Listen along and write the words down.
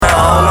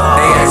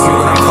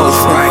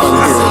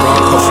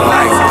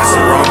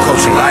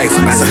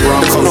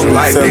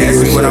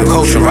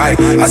coaching right.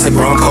 I said,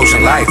 bro, I'm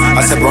coaching life.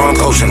 I said, bro, I'm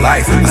coaching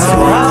life. I said,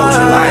 bro, I'm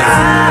coaching life.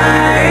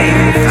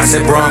 I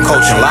said, bro, I'm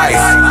coaching life.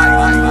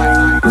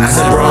 I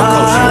said, bro, I'm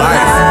coaching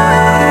life.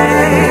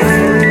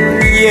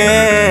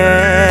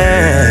 Yeah.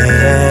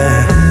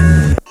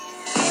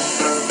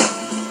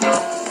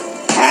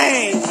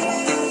 Hey.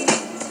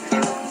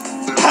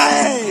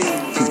 Hey.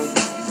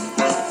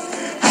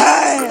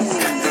 Hey.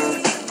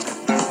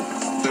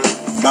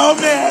 Go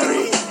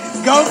Mary.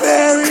 Go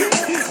Mary.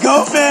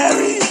 Go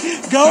Mary.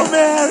 Go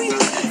Mary.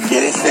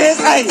 Get it, sis.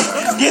 Hey.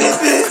 Get it,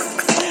 sis.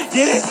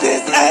 Get it,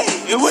 sis. Hey.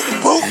 And with the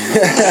boot.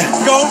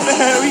 Go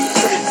Mary.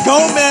 Go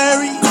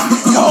Mary.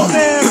 Go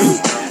Mary.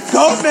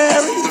 Go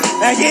Mary.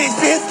 Now get it,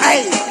 sis.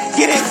 Hey.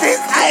 Get it, sis.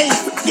 Hey.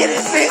 Get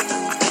it, sis.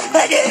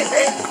 Now get it,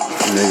 sis.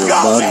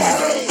 Go Mary.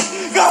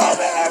 Go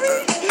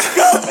Mary.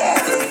 Go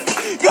Mary.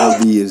 Go. That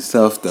beat is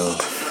tough though.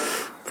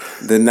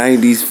 The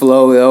 90s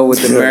flow, yo,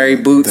 with the Mary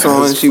boots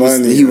on.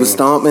 He was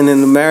stomping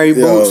in the Mary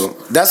boots.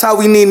 That's how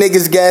we need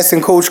niggas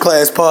gassing Coach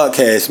Class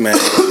podcast, man.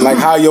 Like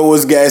how yo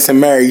was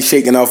gassing Mary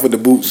shaking off with the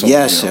boots on.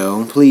 Yes,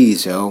 yo.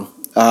 Please, yo.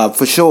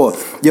 For sure.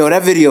 Yo,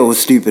 that video was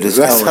stupid as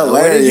hell. That's hilarious.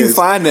 Where did you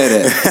find that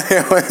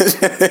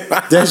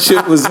at? That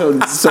shit was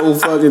so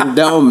fucking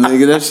dumb,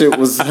 nigga. That shit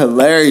was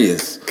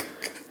hilarious.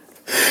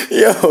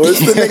 Yo,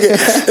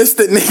 it's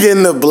the nigga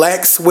in the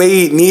black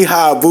suede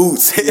knee-high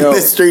boots in the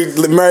street,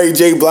 Mary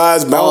J.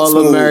 Blige bounce all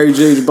move. All the Mary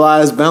J.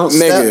 Blige bounce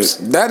niggas,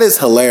 steps. That is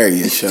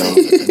hilarious, yo.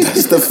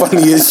 That's the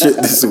funniest shit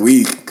this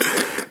week.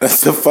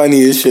 That's the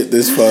funniest shit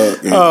this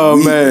fucking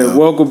week, man. Yo.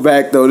 Welcome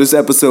back, though. This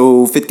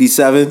episode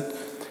 57.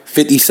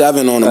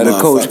 57 on the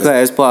Coach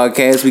Class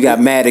podcast. We got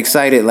mad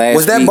excited last week.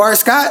 Was that Bart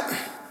Scott?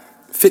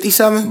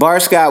 57?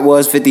 Bart Scott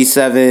was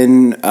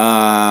 57.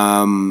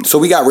 So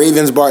we got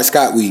Ravens Bart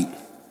Scott week.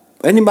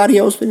 Anybody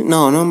else?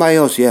 No, nobody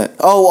else yet.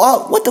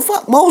 Oh, what the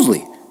fuck?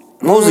 Mosley.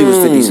 Mosley was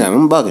 57.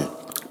 I'm bugging.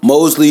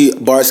 Mosley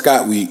Bart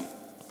Scott week.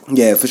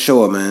 Yeah, for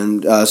sure,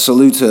 man.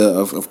 Salute to,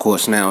 of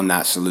course, now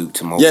not salute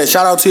to Mosley. Yeah,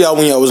 shout out to y'all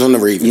when y'all was on the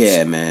Ravens.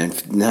 Yeah, man.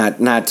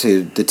 Not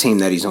to the team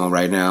that he's on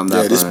right now.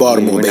 This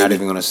Baltimore, We're baby. not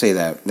even going to say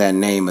that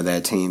name of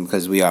that team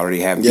because we already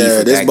have beef Yeah,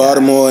 with this that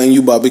Baltimore guy. and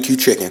you barbecue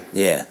chicken.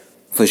 Yeah,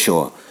 for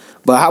sure.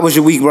 But how was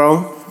your week,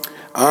 bro?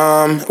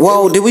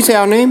 Well, did we say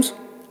our names?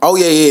 Oh,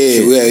 yeah.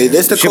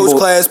 This the Coach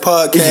Class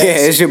podcast. Yeah,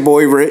 it's your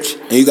boy Rich.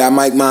 And you got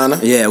Mike Minor.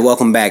 Yeah,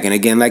 welcome back. And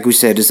again, like we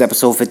said, this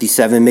episode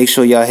 57. Make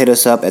sure y'all hit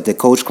us up at the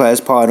Coach Class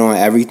Pod on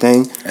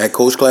everything. At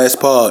Coach Class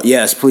Pod.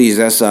 Yes, please.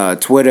 That's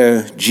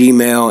Twitter,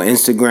 Gmail,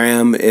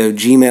 Instagram.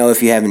 Gmail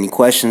if you have any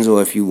questions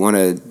or if you want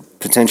to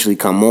potentially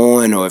come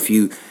on or if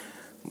you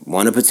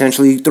want to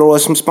potentially throw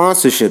us some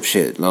sponsorship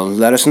shit.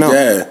 Let us know.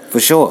 Yeah. For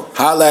sure.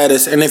 Holla at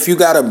us. And if you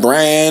got a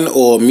brand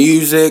or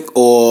music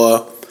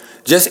or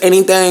just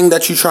anything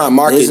that you try to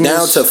market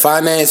down to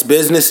finance,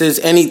 businesses,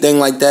 anything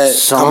like that,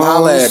 come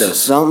holla at us.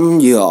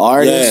 Something, you're an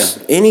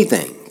artist,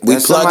 anything. We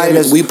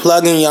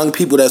plugging young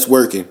people that's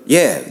working.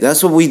 Yeah,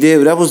 that's what we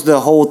did. That was the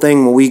whole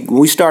thing when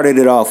we started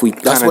it off.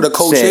 That's what a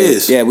coach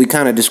is. Yeah, we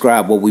kind of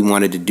described what we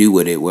wanted to do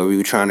with it, where we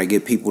were trying to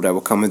get people that were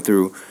coming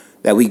through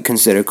that we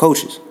consider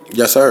coaches.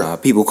 Yes, sir.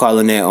 People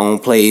calling their own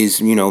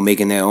plays,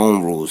 making their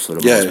own rules for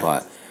the most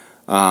part.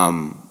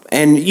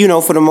 And,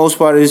 for the most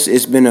part,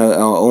 it's been an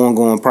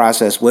ongoing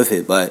process with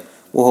it, but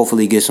we'll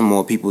hopefully get some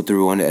more people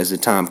through on it as the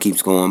time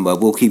keeps going,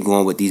 but we'll keep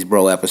going with these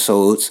bro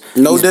episodes.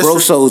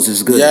 Bro-sodes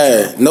is good.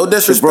 Yeah, no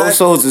disrespect.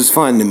 Bro-sodes is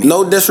fun to me.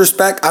 No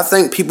disrespect. I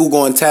think people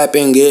going to tap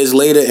in years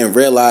later and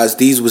realize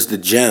these was the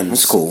gems.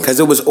 That's cool. Because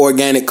it was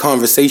organic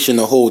conversation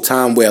the whole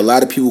time where a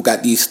lot of people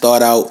got these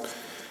thought out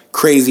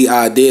crazy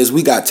ideas.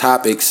 We got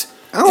topics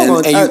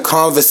and you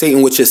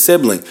conversating with your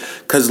sibling.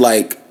 Because,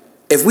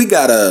 if we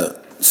got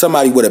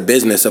somebody with a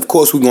business, of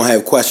course we're going to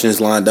have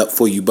questions lined up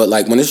for you. But,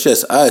 when it's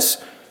just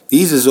us,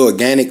 these is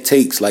organic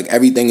takes.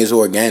 Everything is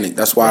organic.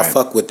 That's why I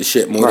fuck with the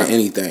shit more than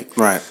anything.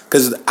 Right.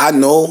 Because I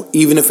know,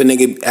 even if a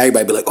nigga,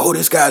 everybody be like, oh,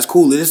 this guy's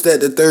cool, this, that,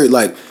 the third.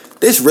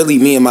 This really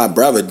me and my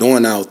brother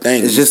doing our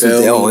thing. It's just,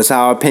 it's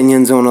our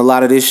opinions on a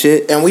lot of this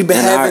shit. And we've been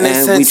having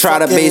this since we try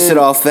to base it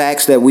off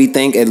facts that we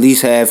think at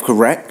least have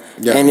correct.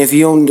 Yeah. And if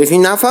you're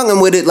not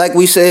fucking with it, like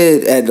we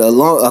said at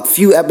a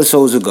few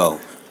episodes ago,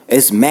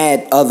 it's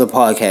mad other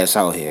podcasts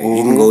out here. Mm-hmm.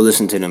 You can go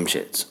listen to them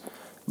shits.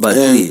 But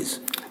please.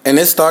 And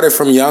it started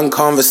from young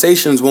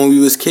conversations when we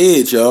was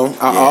kids, yo.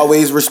 I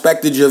always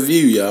respected your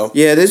view, yo.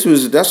 Yeah,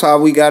 that's how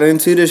we got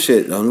into this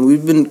shit.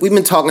 We've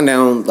been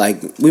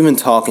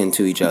talking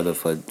to each other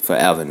for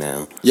forever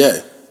now.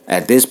 Yeah.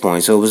 At this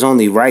point, so it was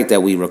only right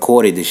that we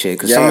recorded the shit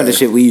because some of the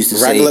shit we used to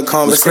say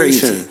was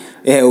crazy.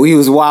 Yeah, we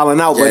was wilding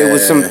out, but it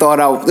was some thought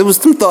out. It was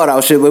some thought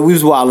out shit, but we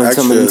was wilding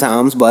some of the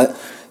times. But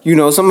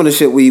some of the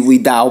shit we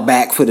dial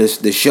back for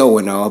the show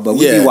and all, but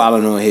we be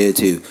wilding on here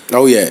too.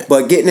 Oh yeah.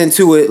 But getting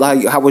into it,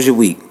 how was your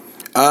week?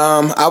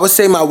 I would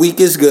say my week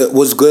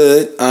was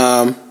good.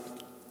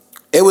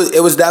 It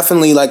was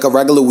definitely like a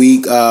regular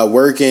week,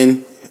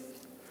 working,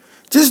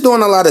 just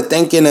doing a lot of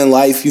thinking in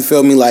life. You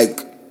feel me?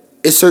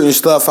 It's certain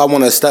stuff I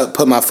want to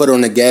put my foot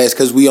on the gas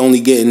because we only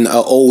getting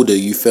older.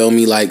 You feel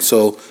me?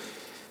 So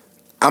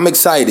I'm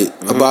excited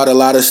about a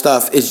lot of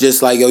stuff. It's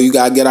just like, yo, you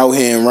gotta get out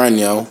here and run,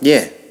 yo.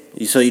 Yeah.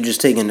 So you just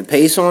taking the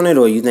pace on it,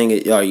 or you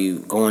think are you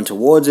going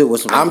towards it?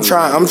 I'm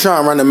trying to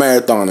run a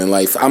marathon in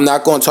life. I'm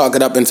not going to talk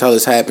it up until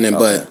it's happening,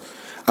 but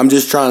I'm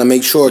just trying to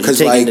make sure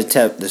because like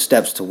the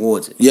steps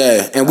towards it.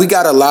 Yeah, and we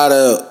got a lot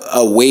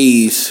of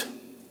ways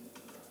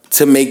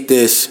to make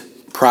this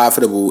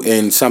profitable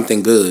and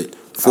something good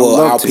for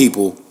our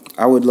people.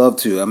 I would love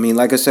to. I mean,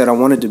 like I said, I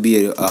want it to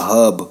be a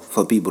hub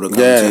for people to come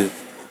to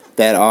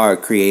that are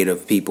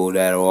creative people,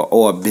 that are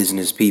or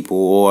business people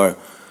or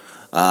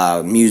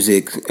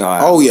music,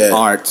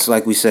 arts,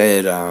 like we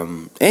said,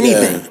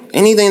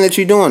 anything that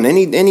you're doing,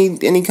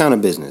 any kind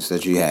of business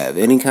that you have,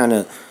 any kind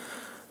of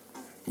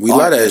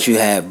art that you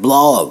have,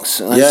 blogs.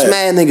 There's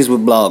mad niggas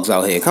with blogs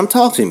out here. Come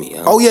talk to me.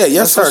 Oh yeah,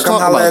 yes sir.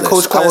 Come holler at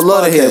Coach Class. I would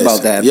love to hear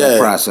about that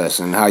process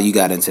and how you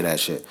got into that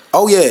shit.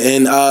 Oh yeah,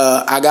 and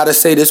I gotta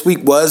say this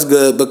week was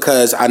good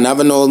because I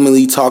never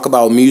normally talk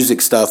about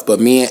music stuff,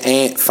 but me and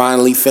Ant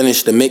finally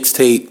finished the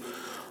mixtape.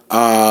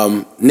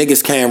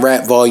 Niggas Can't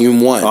Rap Volume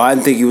 1. Oh, I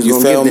didn't think you was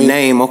gonna give the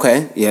name.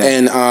 Okay, yeah.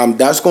 And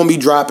that's gonna be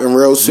dropping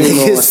real soon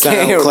on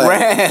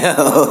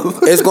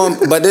SoundCloud. It's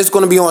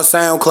gonna be on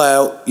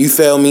SoundCloud. You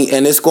feel me?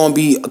 And it's gonna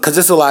be because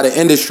it's a lot of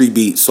industry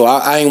beats. So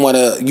I ain't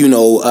wanna,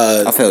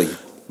 I feel you.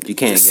 You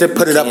can't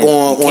put it up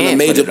on the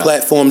major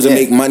platforms and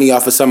make money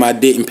off of something I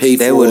didn't pay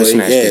for. They would have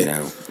snatched it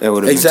down. They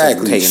would have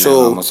taken it down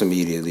almost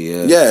immediately.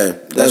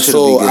 That's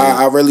so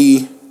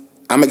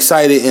I'm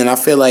excited, and I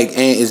feel like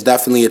Ant is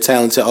definitely a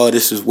talented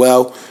artist as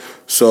well.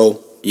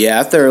 So yeah,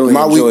 I thoroughly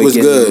enjoyed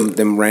getting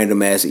them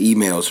random ass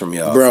emails from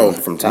y'all, bro.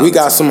 From time we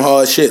got some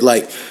hard shit.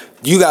 Like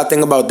you got to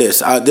think about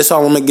this. This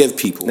all I'm gonna give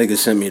people. Niggas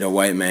sent me the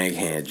White Man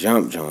Can't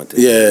Jump joint.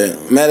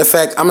 Matter of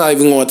fact, I'm not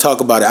even gonna talk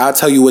about it. I'll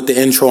tell you what the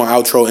intro and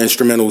outro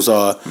instrumentals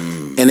are,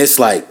 and it's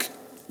like.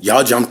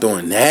 Y'all jumped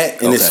on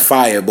that, and it's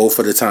fire both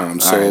of the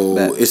time.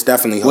 So it's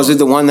definitely hard. Was it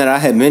the one that I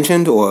had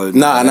mentioned, or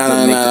nah?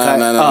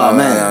 Oh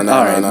man,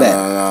 all right,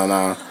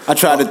 bet. I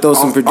tried to throw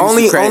some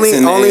producer credits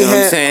in there. You know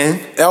what I'm saying?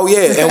 Oh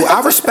yeah, and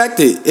I respect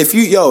it. If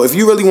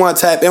you really want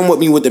to tap in with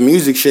me with the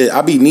music shit,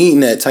 I be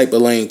needing that type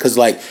of lane because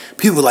like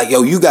people like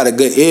yo, you got a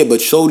good ear, but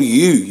so do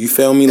you. You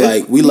feel me?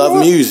 Like we love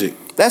music.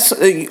 That's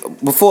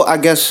before I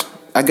guess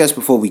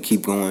before we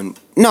keep going.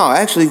 No,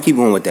 actually keep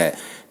going with that.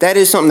 That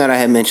is something that I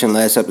had mentioned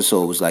last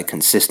episode was like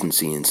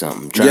consistency in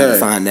something. Trying to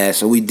find that.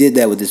 So we did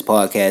that with this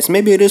podcast.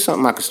 Maybe it is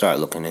something I could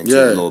start looking into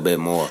a little bit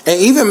more. And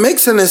even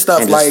mixing and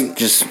stuff and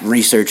just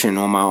researching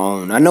on my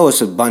own. I know it's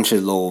a bunch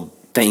of little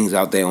things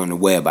out there on the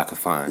web I could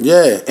find.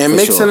 Yeah, and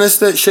mixing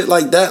and shit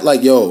like that,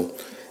 like yo,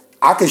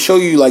 I can show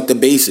you like the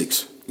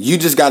basics. You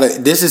just gotta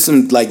this is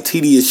some like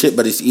tedious shit,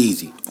 but it's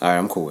easy. Alright,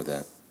 I'm cool with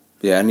that.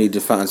 Yeah, I need to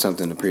find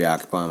something to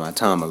preoccupy my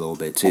time a little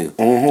bit too,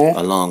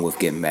 along with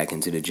getting back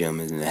into the gym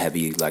and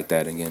heavy like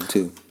that again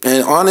too.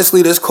 And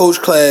honestly, this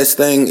Coach Class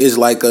thing is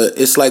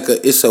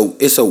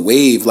it's a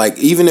wave. Like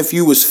even if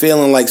you was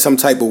feeling like some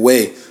type of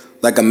way,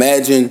 like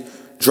imagine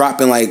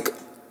dropping like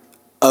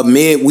a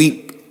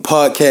midweek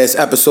podcast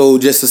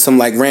episode just to some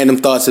like random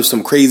thoughts if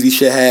some crazy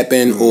shit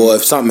happened or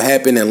if something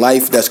happened in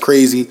life that's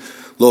crazy.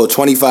 Little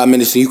 25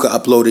 minutes and you can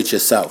upload it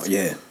yourself.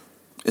 Yeah,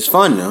 it's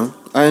fun though.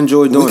 I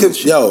enjoy doing this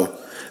shit.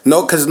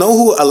 No, because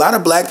who a lot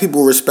of black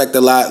people respect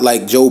a lot,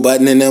 like Joe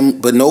Budden and them,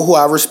 but know who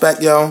I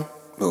respect, y'all?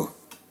 Who?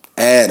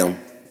 Adam,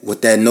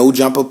 with that No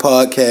Jumper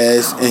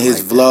podcast and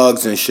his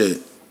vlogs and shit.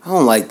 I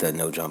don't like that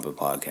No Jumper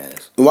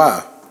podcast.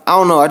 Why? I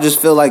don't know. I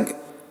just feel like...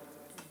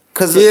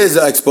 Cause he is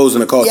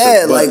exposing the culture.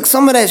 Yeah, like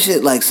some of that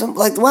shit, like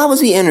why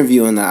was he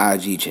interviewing the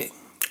IG chick?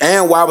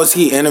 And why was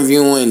he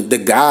interviewing the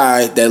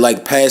guy that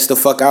like passed the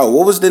fuck out?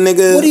 What was the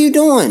nigga? What are you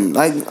doing?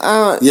 Like,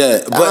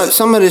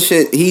 some of the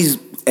shit he's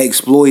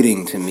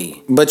exploiting to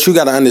me. But you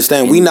gotta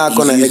understand, we not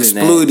gonna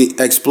exploit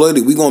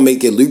it. We gonna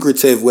make it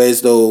lucrative,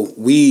 whereas though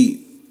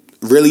we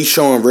really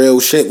showing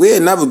real shit.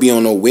 We'd never be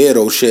on no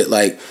weirdo shit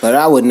like. But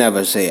I would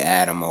never say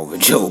Adam over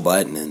Joe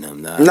Budden and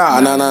them. Nah.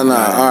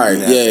 All right,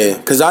 yeah,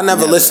 because I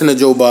never listened to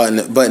Joe Budden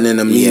and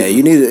them. Yeah,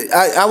 you need.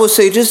 I would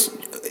say just.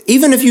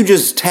 Even if you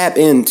just tap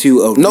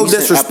into a no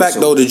disrespect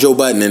though to Joe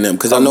Budden and them,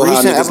 because I know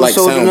how niggas like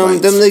sound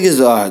bites. Them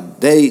niggas are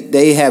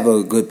they have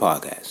a good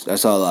podcast.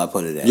 That's all I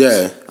put it as.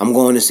 Yeah, I'm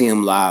going to see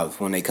them live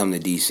when they come to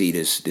DC.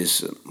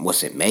 This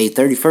what's it, May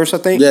 31st, I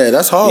think. Yeah,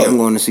 that's hard. Yeah, I'm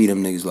going to see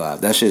them niggas live.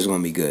 That shit's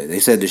gonna be good.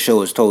 They said the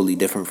show is totally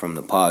different from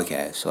the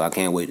podcast, so I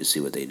can't wait to see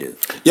what they do.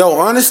 Yo,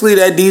 honestly,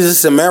 that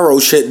Deezus and Mero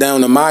shit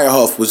down to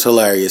Meyerhoff was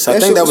hilarious. I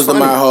think that was the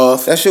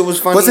Meyerhoff. That shit was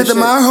funny. Was it the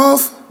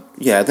Meyerhoff?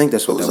 Yeah, I think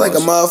that's what it was. That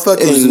was like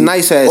a motherfucking. It was a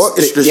nice ass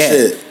orchestra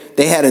shit.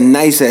 They had a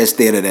nice ass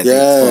theater that they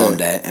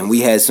filmed at, and we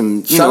had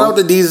some. Shout out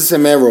to Deezus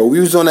and Mero. We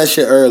was on that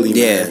shit early.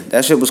 Yeah, man.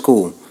 That shit was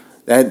cool.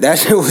 That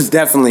shit was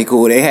definitely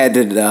cool. They had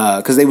to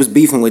because they was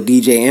beefing with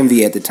DJ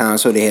Envy at the time,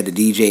 so they had the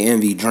DJ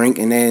Envy drink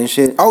in there and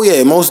shit. Oh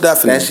yeah, most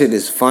definitely. That shit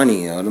is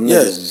funny, yo. Them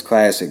niggas is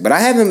classic. But I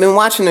haven't been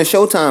watching a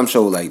Showtime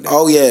show like that.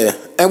 Oh yeah,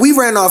 and we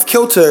ran off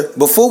kilter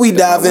before we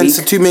dive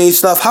into too many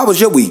stuff. How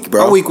was your week,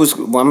 bro?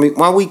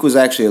 My week was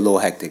actually a little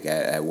hectic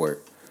at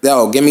work.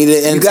 Yo, give me the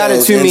intel.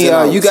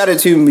 You got it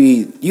to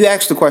me. You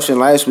asked the question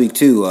last week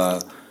too.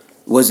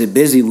 was it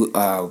busy?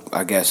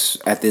 I guess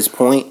at this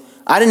point,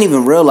 I didn't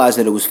even realize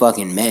that it was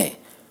fucking May.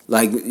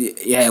 Like,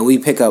 yeah, we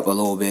pick up a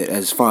little bit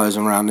as far as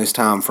around this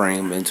time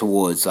frame and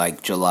towards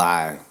like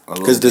July.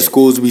 Because the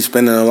schools be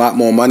spending a lot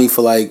more money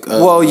for like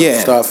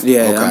stuff.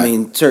 Yeah, okay. I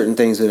mean certain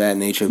things of that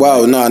nature.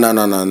 Well,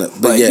 no.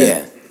 But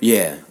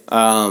yeah.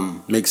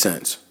 Makes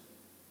sense.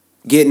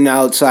 Getting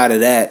outside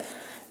of that,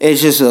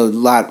 it's just a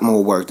lot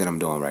more work that I'm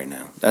doing right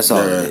now. That's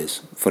all it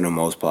is for the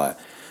most part.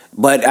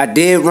 But I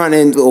did run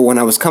into, when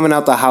I was coming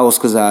out the house,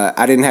 because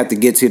I didn't have to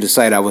get to the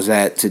site I was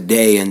at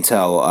today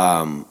until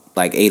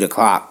like 8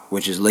 o'clock,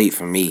 which is late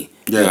for me.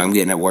 Yeah. You know, I'm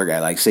getting at work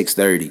at like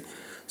 6:30.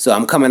 So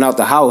I'm coming out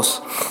the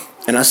house,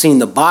 and I seen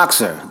the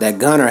boxer that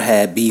Gunner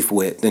had beef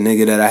with, the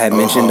nigga that I had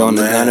mentioned on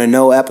the Gunner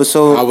No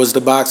episode. How was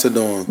the boxer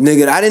doing?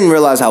 Nigga, I didn't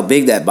realize how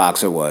big that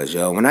boxer was,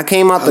 yo. When I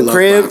came out the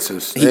crib,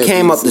 he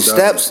came up the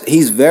steps.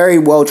 He's very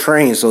well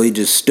trained, so he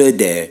just stood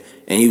there,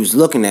 and he was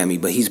looking at me,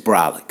 but he's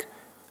brolic.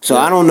 So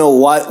I don't know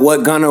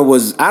what Gunner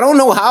was. I don't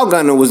know how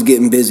Gunner was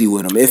getting busy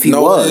with him. If he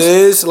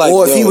was,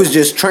 or if he was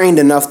just trained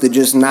enough to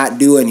just not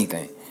do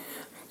anything.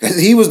 Because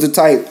he was the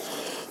type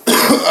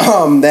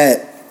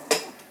that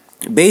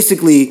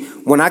basically,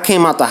 when I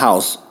came out the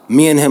house,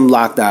 me and him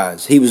locked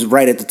eyes. He was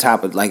right at the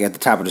top of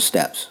the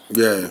steps.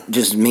 Yeah,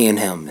 just me and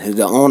him.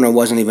 The owner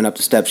wasn't even up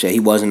the steps yet. He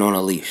wasn't on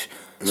a leash,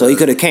 so he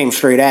could have came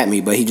straight at me,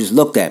 but he just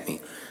looked at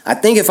me. I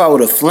think if I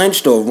would have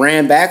flinched or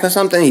ran back or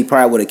something, he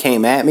probably would have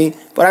came at me.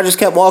 But I just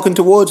kept walking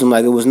towards him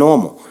like it was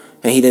normal,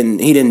 and he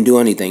didn't do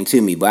anything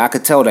to me. But I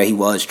could tell that he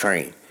was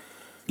trained.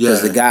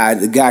 Because the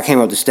guy came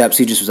up the steps.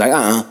 He just was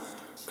like,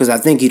 because I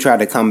think he tried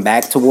to come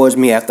back towards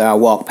me after I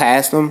walked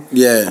past him.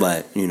 Yeah.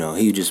 But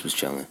he just was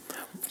chilling.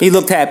 He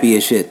looked happy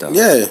as shit though.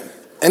 Yeah.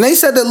 And they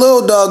said the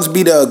little dogs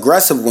be the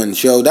aggressive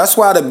ones, yo. That's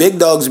why the big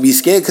dogs be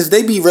scared, because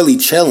they be really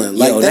chilling.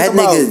 Like, yo, that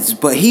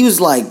nigga, but he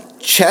was like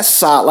chest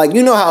solid. Like,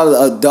 you know how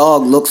a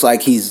dog looks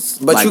like he's.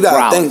 But like, you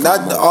gotta think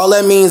that all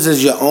that means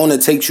is your owner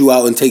takes you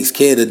out and takes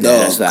care of the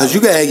dog. Because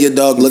you can have your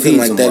dog looking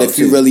like that if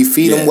you really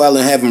feed him well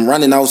and have him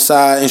running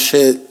outside and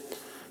shit.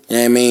 You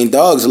know what I mean?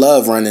 Dogs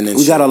love running and shit.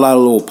 We got a lot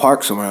of little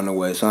parks around the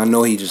way, so I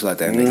know he just let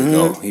that nigga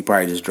go. He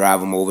probably just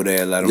drive him over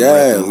there, let him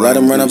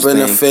run up in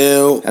the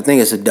field. I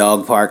think it's a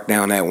dog park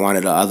down at one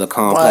of the other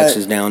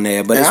complexes down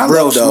there, but it's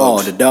real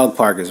small. The dog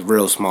park is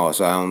real small,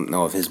 so I don't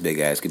know if his big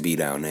ass could be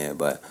down there,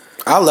 but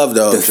I love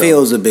dogs. The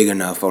fields are big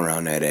enough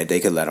around there that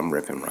they could let him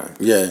rip and run.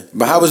 Yeah,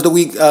 but how was the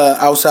week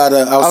outside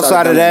of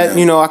that?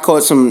 I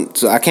caught some.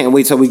 So I can't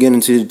wait till we get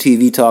into the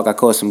TV talk. I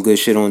caught some good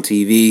shit on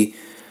TV.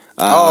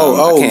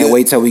 I can't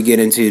wait till we get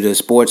into the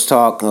sports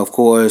talk. Of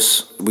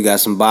course, we got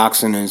some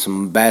boxing and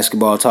some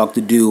basketball talk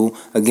to do.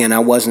 Again, I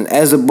wasn't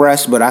as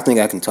abreast, but I think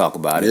I can talk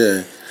about it.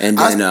 Yeah, and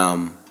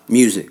then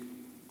music.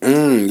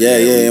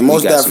 Yeah,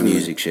 most definitely some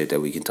music shit that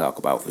we can talk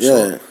about for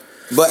sure.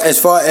 But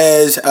as far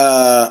as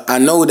I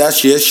know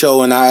that's your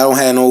show, and I don't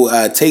have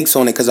no takes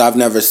on it because I've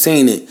never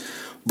seen it.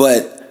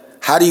 But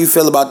how do you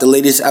feel about the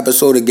latest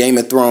episode of Game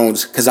of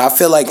Thrones? Because I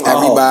feel like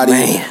everybody,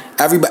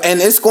 and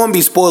it's going to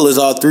be spoilers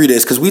all through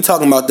this because we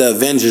talking about the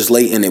Avengers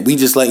late in it. We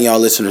just letting y'all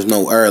listeners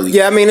know early.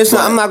 Yeah, I mean,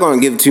 I'm not going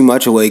to give too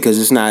much away because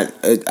it's not.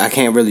 I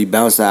can't really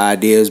bounce the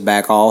ideas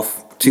back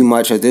off too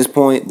much at this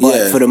point.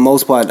 But for the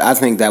most part, I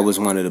think that was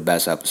one of the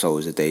best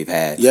episodes that they've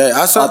had. Yeah,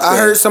 I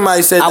heard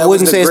somebody say that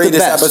was the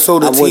greatest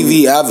episode of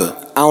TV ever.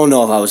 I don't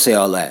know if I would say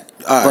all that,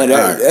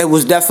 it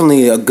was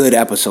definitely a good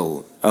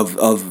episode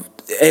of.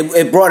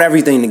 It brought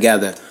everything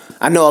together.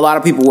 I know a lot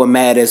of people were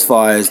mad as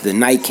far as the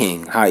Night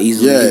King, how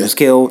easily he was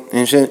killed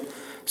and shit.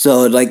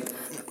 So, like,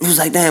 it was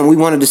like, damn, we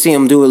wanted to see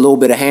him do a little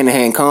bit of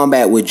hand-to-hand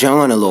combat with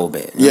Jon a little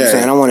bit. You know what I'm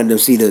saying? I wanted to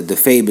see the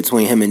fade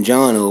between him and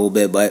Jon a little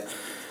bit, but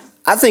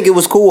I think it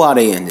was cool how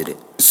they ended it.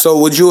 So,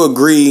 would you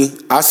agree?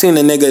 I seen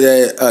a nigga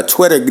that a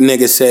Twitter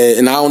nigga said,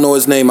 and I don't know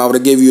his name, I would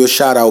have give you a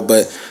shout-out,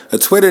 but a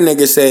Twitter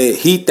nigga said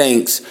he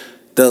thinks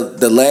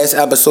the last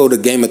episode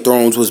of Game of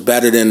Thrones was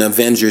better than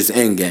Avengers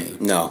Endgame.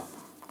 No.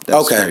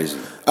 That's crazy.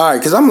 All right,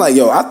 because I'm like,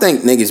 yo, I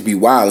think niggas be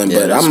wilding,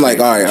 but I'm like,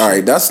 all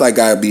right, that's like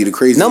gotta be the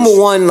craziest. Number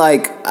one,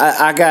 like,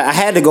 I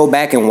had to go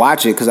back and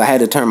watch it because I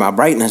had to turn my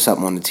brightness up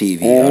on the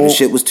TV. The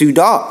shit was too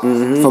dark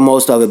for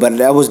most of it, but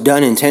that was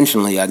done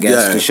intentionally, I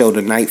guess, to show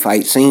the night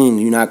fight scene.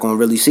 You're not gonna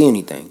really see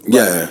anything.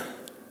 But,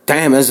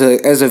 damn, as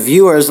a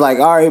viewer, it's like,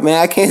 all right, man,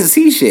 I can't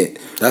see shit.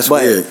 That's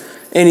weird.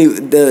 Anyway,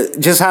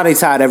 just how they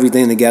tied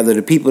everything together,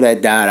 the people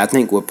that died, I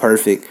think were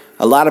perfect.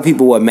 A lot of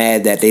people were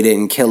mad that they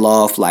didn't kill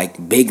off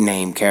like big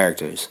name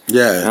characters.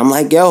 Yeah, and I'm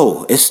like,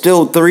 yo, it's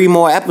still 3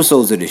 more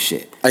episodes of this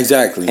shit.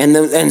 Exactly.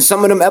 And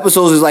some of them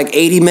episodes is like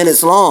 80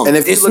 minutes long. And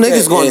if this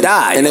nigga's gonna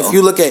die. And if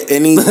you look at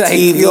any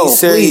TV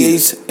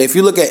series, if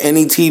you look at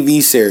any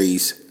TV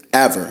series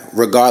ever,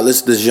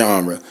 regardless of the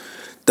genre,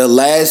 the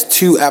last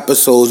 2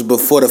 episodes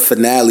before the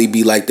finale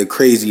be like the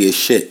craziest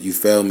shit. You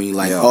feel me?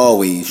 Like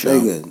always, yo.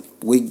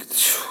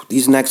 Nigga,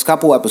 these next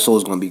couple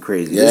episodes gonna be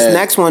crazy. Yeah. This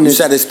next one is.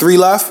 You said it's 3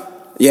 left?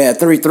 Yeah,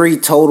 3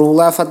 total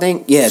left, I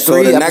think. Yeah, so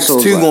 3 episodes. So the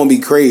next 2 gonna be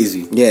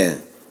crazy. Yeah,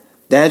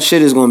 that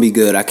shit is gonna be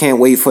good. I can't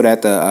wait for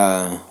that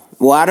to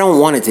Well, I don't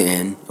want it to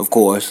end, of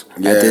course.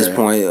 Yeah. At this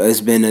point,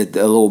 it's been a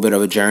little bit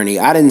of a journey.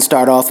 I didn't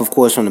start off, of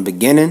course, from the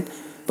beginning,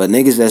 but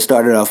niggas that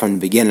started off from the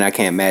beginning, I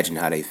can't imagine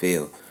how they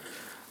feel.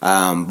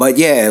 But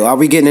yeah, are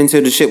we getting into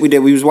the shit we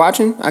was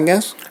watching, I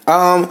guess?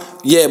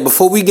 Yeah,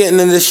 before we get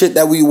into the shit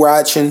that we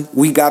watching,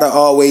 we gotta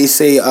always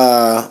say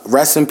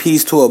rest in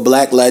peace to a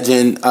black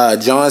legend,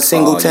 John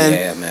Singleton. Oh,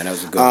 yeah, man, that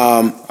was a good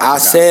one. I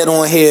said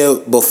on here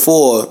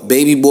before,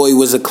 Baby Boy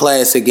was a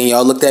classic, and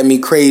y'all looked at me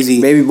crazy.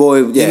 Baby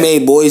Boy, yeah. He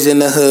made Boys in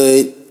the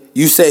Hood.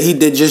 You said he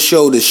did just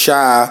show The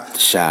Chi.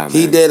 Man.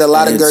 He did a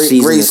lot of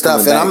great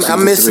stuff, and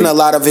I'm missing a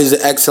lot of his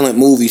excellent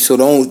movies. So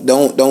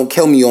don't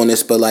kill me on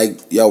this, but like,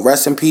 yo,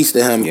 rest in peace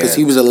to him because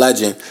he was a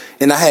legend.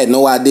 And I had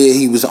no idea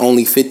he was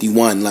only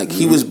 51. Like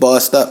he was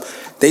bossed up.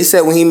 They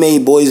said when he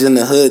made Boys in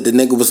the Hood, the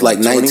nigga was like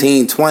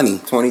 19, 20,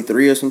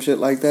 23 or some shit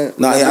like that.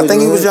 No, I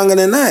think he was younger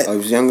than that. Oh, he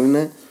was younger than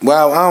that.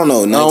 Well, I don't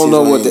know. I don't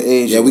know what the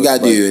age. Yeah, we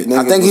gotta do it.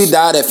 I think he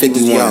died at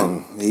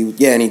 51.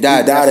 And he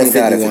died at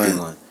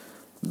 51.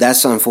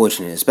 That's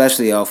unfortunate,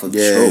 especially off of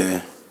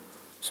stroke.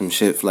 Some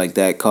shit like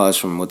that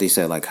caused from what they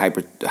said, like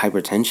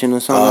hypertension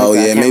or something. Oh,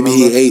 like that. Maybe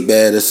he ate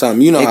bad or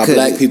something. You know how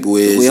black people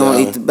is. We don't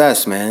eat the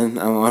best, man.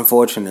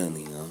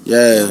 Unfortunately.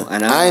 Yeah,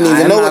 and I didn't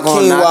even know what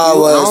quinoa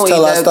was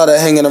till I started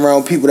hanging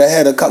around people that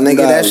had a couple. Nigga,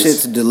 that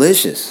shit's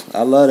delicious.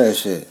 I love that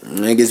shit.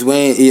 Niggas,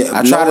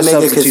 I try to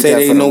niggas could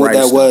say they know what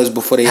that was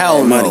before they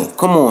had money.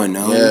 Come on,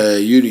 no. Yeah,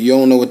 you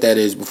don't know what that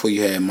is before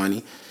you had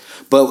money.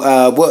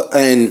 But what?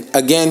 And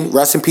again,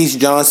 rest in peace,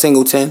 John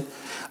Singleton.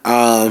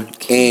 And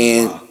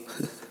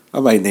I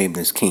might name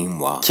this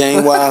Quinoa.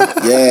 Quinoa,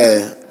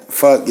 yeah,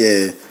 fuck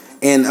yeah.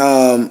 And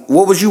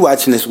what was you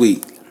watching this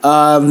week?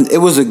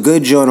 It was a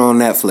good joint on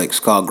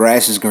Netflix called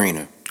Grass is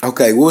Greener.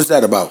 Okay, what was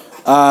that about?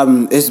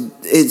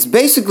 It's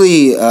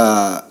basically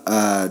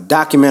a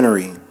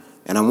documentary,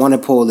 and I want to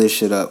pull this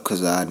shit up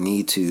because I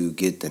need to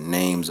get the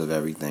names of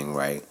everything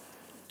right.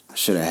 I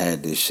should have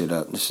had this shit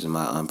up. This is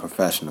my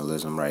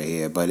unprofessionalism right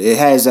here. But it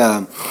has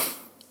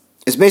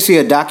it's basically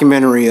a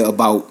documentary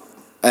about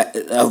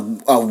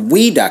a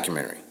weed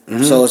documentary.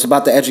 Mm-hmm. So it's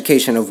about the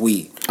education of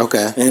weed.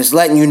 Okay. And it's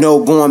letting you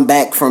know going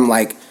back from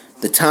like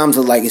the times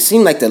of like, it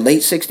seemed like the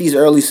late 60s,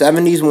 early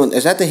 70s. When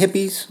is that the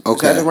hippies?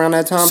 Okay. Is that around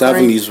that time 70s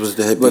frame? was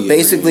the hippie. But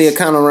basically it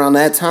kind of around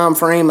that time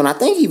frame, and I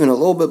think even a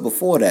little bit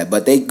before that.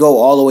 But they go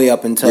all the way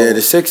up until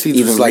the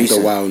 60s was like recent.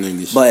 The wild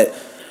niggas. But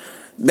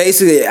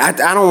basically, I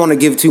don't want to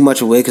give too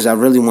much away because I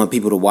really want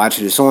people to watch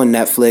it. It's on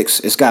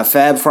Netflix. It's got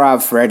Fab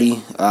Five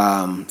Freddy,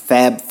 my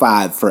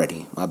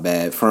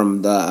bad,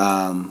 from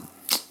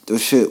the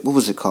shit. What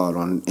was it called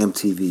on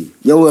MTV?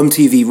 Yo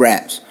MTV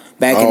Raps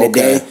back in the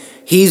day.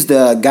 He's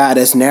the guy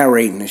that's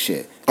narrating the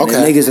shit. And the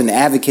nigga's an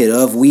advocate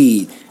of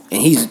weed,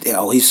 and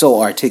he's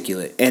so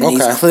articulate, and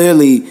he's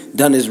clearly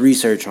done his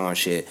research on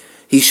shit.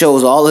 He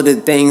shows all of the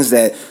things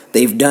that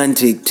they've done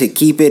to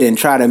keep it and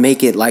try to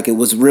make it like it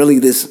was really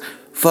this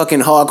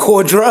fucking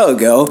hardcore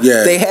drug, yo.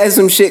 Yeah. They had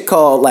some shit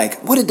called,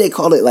 like, what did they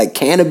call it? Like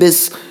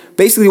cannabis.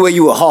 Basically where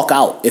you would hawk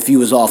out if you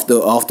was off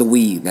the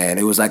weed, man.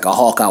 It was like a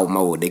hawk out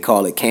mode. They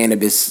call it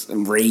cannabis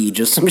rage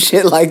or some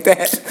shit like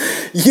that.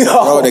 Yo,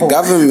 bro, the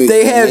government.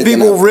 They had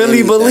people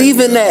really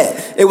believing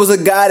that. It was a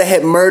guy that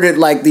had murdered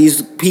like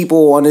these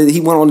people he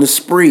went on the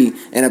spree,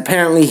 and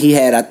apparently he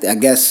had, I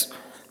guess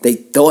they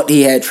thought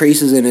he had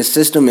traces in his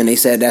system, and they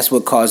said that's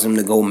what caused him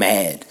to go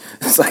mad.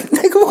 It's like,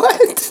 nigga,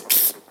 what?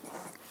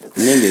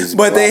 Niggas,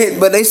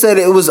 but they said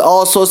it was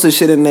all sorts of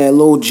shit in there,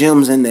 little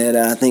gems in there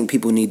that I think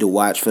people need to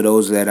watch for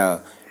those that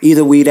are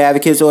either weed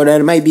advocates or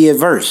that might be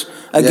adverse.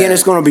 Again,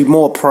 it's going to be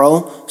more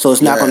pro, so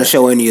it's not going to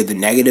show any of the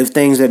negative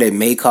things that it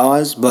may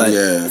cause. But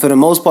for the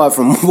most part,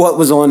 from what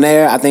was on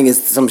there, I think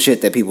it's some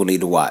shit that people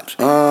need to watch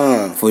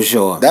for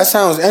sure. That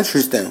sounds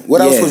interesting. What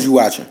else was you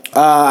watching?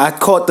 I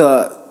caught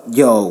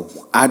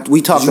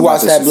we talked about this. Did you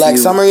watch that Black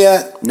Summer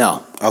yet?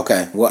 No.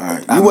 Okay. Well,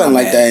 right. You wasn't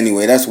like that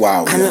anyway. That's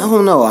wild. I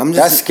don't know.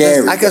 That's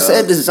scary. Like I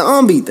said, the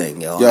zombie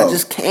thing, yo. I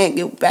just can't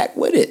get back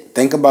with it.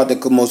 Think about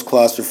the most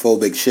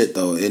claustrophobic shit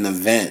though. An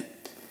event,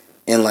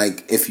 and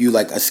like if you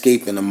like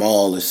escape in a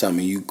mall or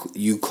something,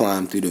 you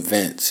climb through the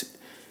vents,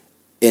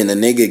 and the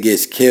nigga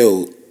gets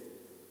killed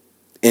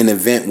in the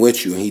vent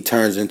with you, and he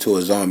turns into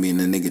a zombie, and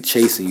the nigga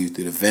chasing you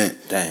through the vent.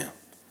 Damn.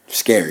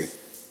 Scary.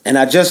 And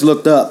I just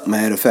looked up,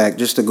 matter of fact,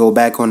 just to go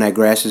back on that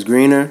Grass is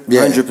Greener,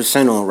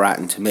 100% on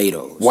Rotten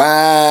Tomatoes.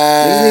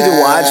 Wow. You need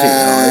to watch it,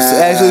 yo.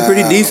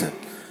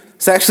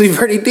 It's actually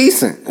pretty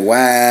decent.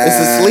 Wow. It's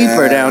a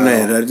sleeper down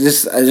there.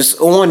 Just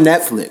on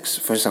Netflix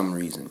for some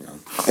reason, yo.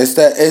 It's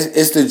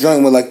the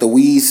joint with like the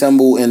weed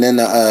symbol and then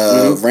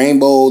the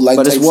rainbow like.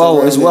 But it's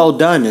well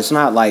done. It's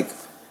not like,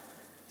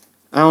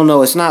 I don't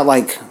know. It's not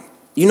like,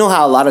 you know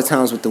how a lot of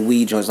times with the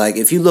weed joints, like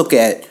if you look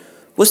at,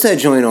 what's that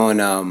joint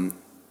on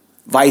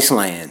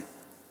Viceland,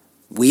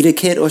 Weeda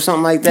Kit or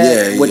something like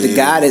that. With the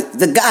guy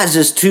the guy's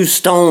just too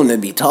stoned to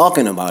be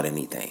talking about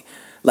anything.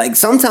 Like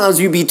sometimes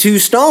you be too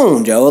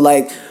stoned, yo.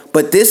 Like,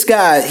 but this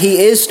guy,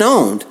 he is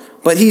stoned,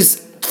 but he's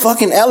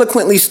fucking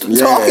eloquently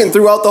talking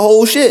throughout the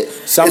whole shit.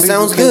 It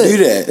sounds good.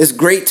 Do that. It's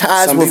great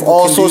ties with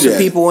all sorts of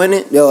people in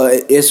it. Yo,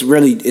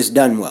 it's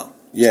done well.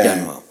 Yeah. It's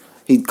done well.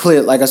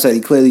 Like I said,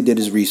 he clearly did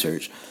his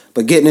research.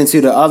 But getting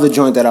into the other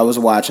joint that I was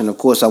watching, of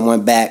course, I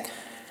went back,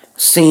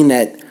 seen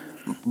that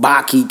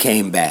Baki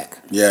came back.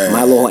 Yeah,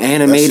 my little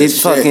animated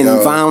fucking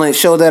violent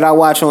show that I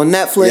watch on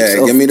Netflix.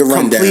 Yeah, give me the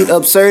rundown. Complete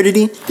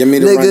absurdity. Give me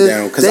the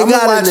rundown because I'm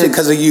gonna watch it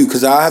because of you.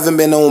 Because I haven't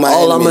been on my.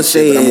 All I'm gonna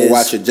say is I'm gonna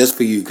watch it just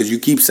for you because you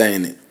keep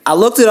saying it. I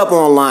looked it up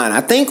online. I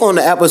think on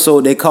the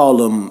episode they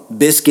call him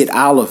Biscuit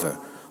Oliver.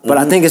 But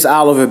I think it's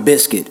Oliver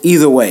Biscuit.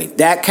 Either way,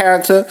 that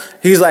character,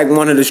 he's like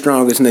one of the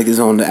strongest niggas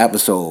on the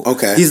episode.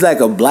 Okay. He's like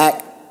a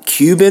black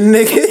Cuban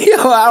nigga.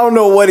 Yo, I don't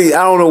know what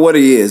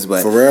he is,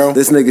 but for real?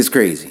 This nigga's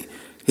crazy.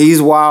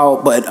 He's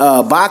wild, but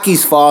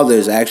Baki's father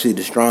is actually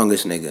the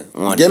strongest nigga.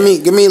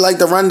 Give me like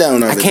the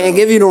rundown of it. I can't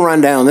give you the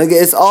rundown, nigga.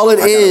 It's all it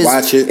is.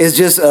 Watch it. It's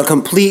just a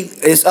complete.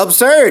 It's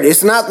absurd.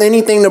 It's not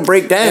anything to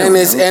break down.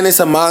 And it's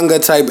a manga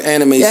type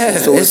animation. Yeah,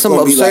 so it's some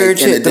absurd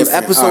shit. The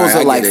episodes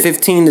are like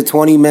 15 to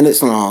 20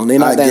 minutes long. They're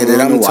not that long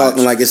to watch. I'm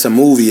talking like it's a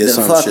movie or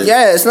some shit.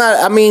 Yeah, it's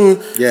not. I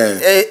mean, yeah,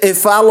 it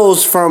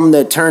follows from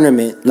the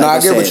tournament. Like I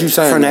get what you're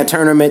saying. From that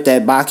tournament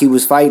that Baki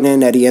was fighting in,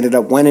 that he ended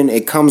up winning.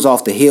 It comes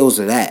off the heels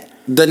of that.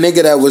 The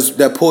nigga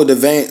that pulled the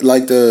vein,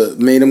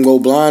 made him go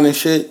blind and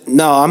shit.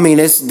 No, I mean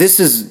this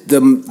is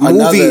the movie.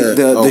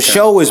 The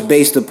show is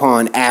based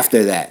upon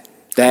after that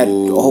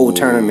whole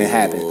tournament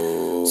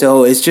happened.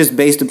 So it's just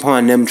based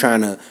upon them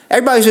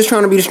everybody's just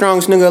trying to be the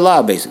strongest nigga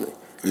alive, basically.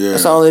 Yeah,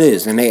 that's all it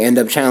is. And they end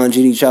up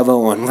challenging each other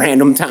on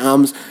random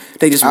times.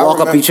 They just walk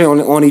up on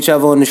each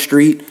other on the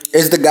street.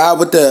 Is the guy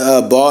with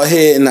the bald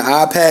head and the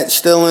eye patch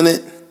still in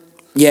it?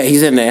 Yeah,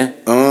 he's in there.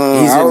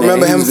 I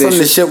remember him from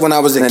the shit when I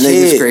was a kid. That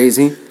nigga's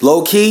crazy.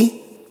 Low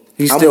key,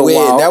 he's still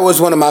weird. Wild. That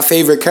was one of my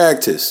favorite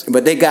characters.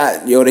 But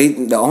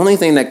the only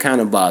thing that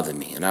kind of bothered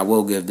me, and I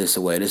will give this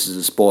away. This is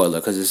a spoiler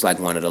because it's like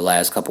one of the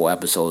last couple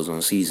episodes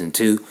on season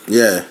 2.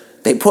 Yeah,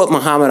 they put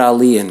Muhammad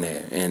Ali in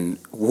there, and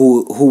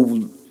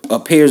who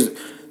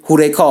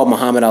they call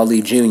Muhammad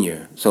Ali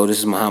Jr. So this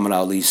is Muhammad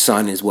Ali's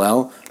son as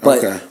well.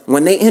 But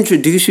when they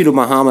introduce you to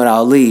Muhammad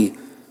Ali,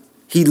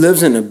 he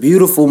lives in a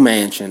beautiful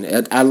mansion.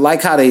 I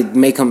like how they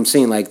make him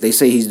seem like they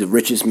say he's the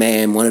richest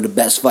man, one of the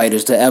best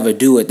fighters to ever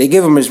do it. They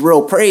give him his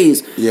real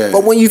praise. Yeah.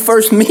 But when you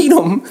first meet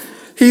him,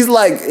 he's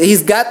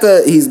got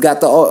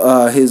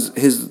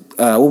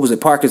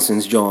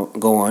Parkinson's joint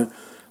going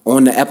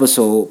on the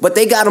episode, but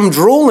they got him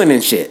drooling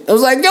and shit. I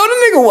was like, yo,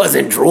 the nigga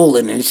wasn't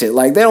drooling and shit.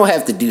 Like, they don't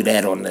have to do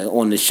that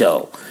on the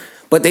show.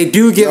 But they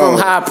do give him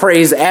high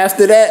praise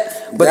after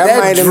that. But that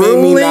might have made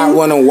me not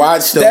want to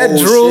watch that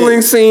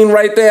drooling scene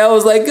right there. I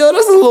was like, yo,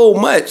 that's a little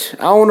much.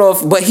 I don't know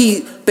but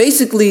he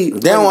basically.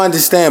 They don't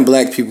understand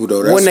black people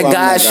though. That's when the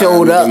guy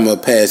showed up, give him a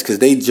pass because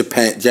they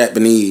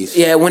Japanese.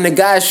 Yeah, when the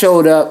guy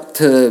showed up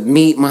to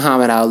meet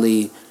Muhammad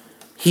Ali,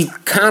 he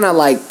kind of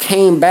like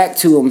came back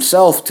to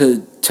himself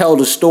to tell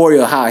the story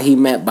of how he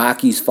met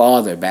Baki's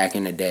father back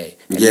in the day.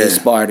 And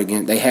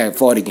they had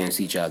fought against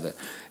each other.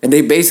 And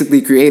they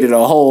basically created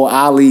a whole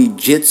Ali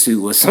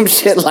jitsu or some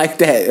shit like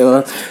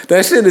that.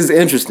 That shit is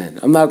interesting.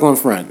 I'm not going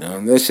to front.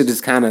 That shit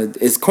is kind of,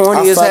 it's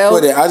corny as hell.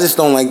 With it. I just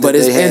don't like that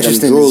it's they had him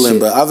drooling.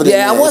 But other than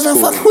that, I wasn't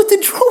fucking with the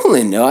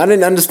drooling. I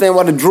didn't understand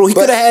why the drool. He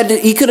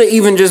could have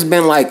even just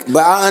been like.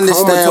 But I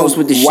understand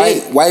with the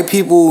white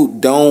people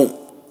don't.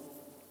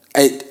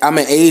 I'm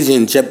an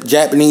Asian.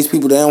 Japanese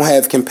people, they don't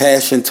have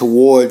compassion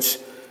towards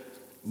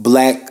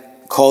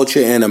black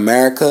culture in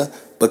America.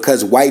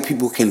 Because white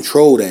people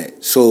control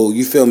that. So,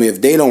 you feel me?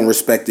 If they don't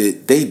respect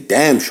it, they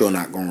damn sure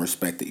not going to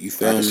respect it. You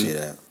feel me? I see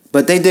that.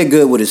 But they did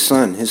good with his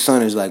son. His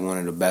son is like one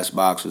of the best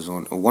boxers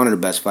one of the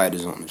best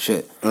fighters on the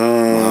shit.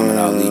 Muhammad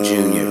Ali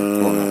Jr.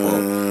 quote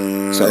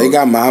unquote. So they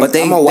got Muhammad. But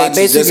they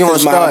basically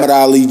just Muhammad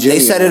Ali Jr. They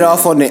set it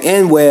off on the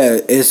end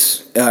where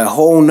it's a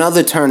whole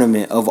nother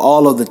tournament of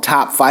all of the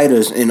top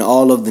fighters in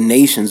all of the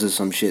nations or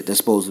some shit that's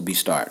supposed to be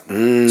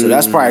starting. So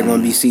that's probably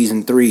going to be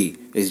season 3.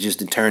 It's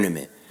just a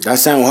tournament. That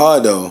sound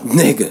hard though,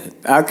 nigga.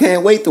 I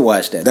can't wait to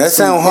watch that. That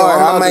sound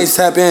hard. I might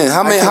tap in.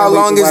 How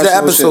long is the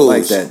episode?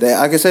 Like that.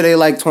 Like I said, they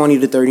like 20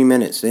 to 30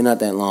 minutes. They're not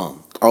that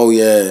long. Oh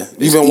yeah,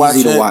 you've been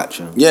watching. Easy to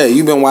watch. Yeah,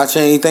 you been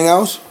watching anything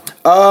else?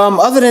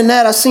 Other than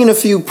that, I seen a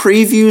few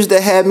previews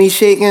that had me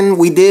shaking.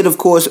 We did, of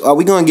course. Are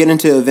we going to get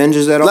into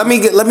Avengers at all? Let me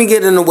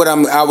get into what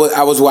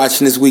I was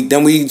watching this week.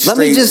 Then we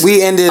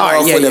ended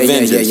off with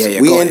Avengers.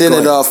 We ended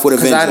it off with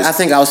Avengers. I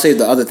think I'll save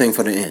the other thing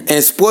for the end.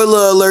 And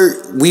spoiler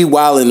alert, we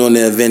wilding on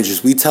the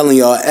Avengers. We telling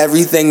y'all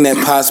everything that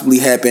possibly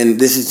happened.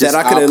 This is just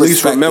that I could at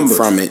least remember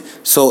from it.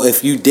 So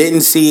if you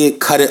didn't see it,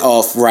 cut it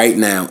off right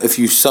now. If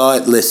you saw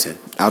it, listen.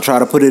 I'll try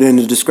to put it in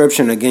the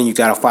description. Again, you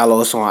gotta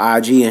follow us on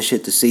IG and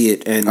shit to see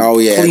it. And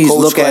please Coach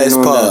look at it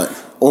on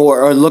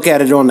or look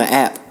at it on the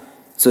app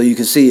so you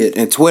can see it.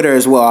 And Twitter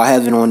as well. I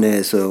have it on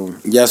there. So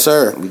yes,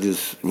 sir.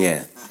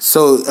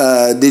 So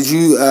did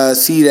you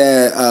see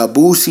that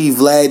Boosie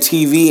Vlad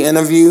TV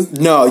interview?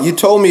 No, you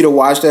told me to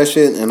watch that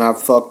shit, and I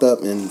fucked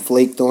up and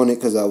flaked on it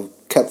because I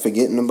kept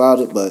forgetting about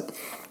it. But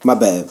my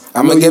bad.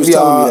 I'm gonna give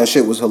y'all that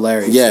shit was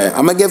hilarious. Yeah, so.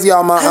 I'm gonna give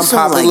y'all my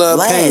unpopular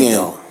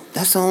opinion.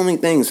 That's the only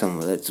thing.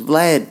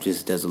 Vlad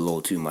just does a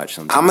little too much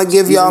sometimes. I'm gonna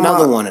give y'all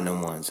another one of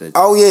them ones.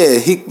 Oh yeah,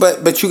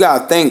 but you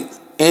gotta think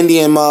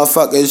Indian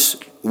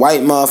motherfuckers,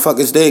 white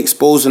motherfuckers, they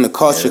exposing the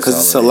culture because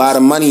it's a lot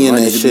of money in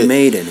that shit.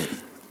 Made in it.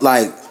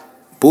 Like,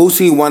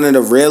 Boosie, one of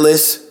the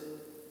realest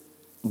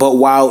but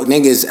wild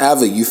niggas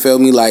ever. You feel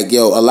me? Like,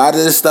 yo, a lot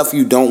of the stuff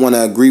you don't want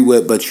to agree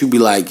with, but you be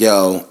like,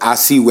 yo, I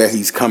see where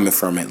he's coming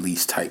from at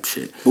least type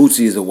shit.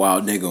 Boosie is a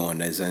wild nigga on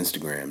his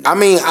Instagram. I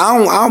mean,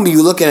 I don't be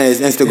looking at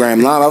his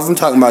Instagram live. I'm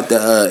talking about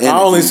the I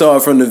only saw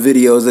it from the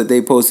videos that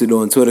they posted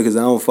on Twitter because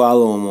I don't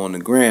follow him on the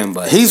gram.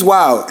 But he's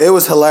wild. It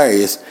was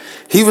hilarious.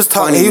 He was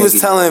talking. He was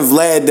telling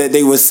Vlad that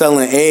they was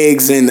selling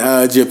eggs in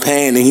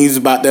Japan, and he was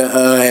about to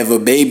have a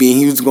baby, and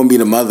he was gonna be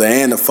the mother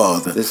and the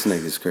father. This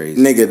nigga's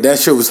crazy. Nigga, that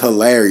shit was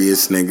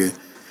hilarious, nigga.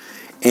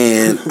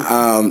 And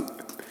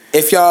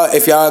if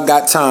y'all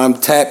got time,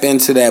 tap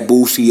into that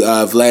Boosie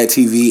Vlad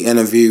TV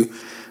interview.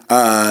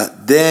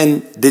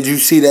 Then did you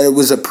see that it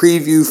was a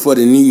preview for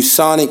the new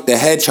Sonic the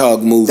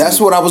Hedgehog movie? That's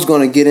what I was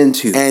gonna get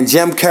into. And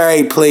Jim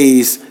Carrey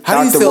plays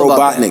Dr.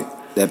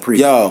 Robotnik. That preview.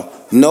 Yo,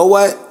 know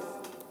what?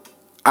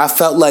 I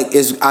felt like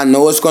I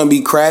know it's gonna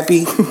be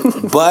crappy,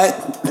 but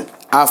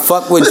I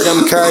fuck with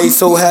Jim Carrey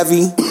so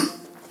heavy.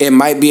 It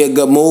might be a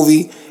good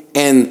movie.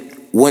 And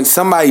when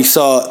somebody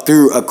saw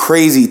through a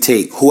crazy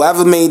take,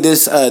 whoever made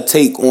this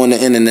take on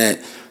the internet,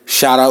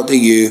 shout out to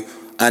you.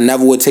 I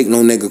never would take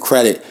no nigga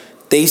credit.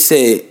 They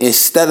said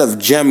instead of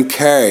Jim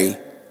Carrey,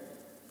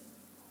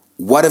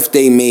 what if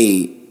they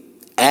made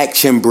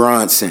Action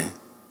Bronson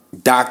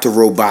Dr.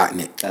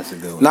 Robotnik? That's a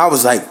good one. And I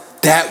was like,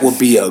 that would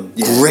be a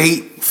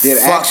great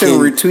Did Action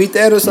retweet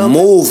that or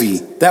something? Movie.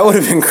 That would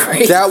have been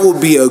great. That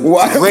would be a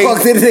Why great the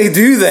fuck did they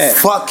do that?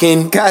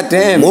 Fucking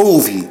goddamn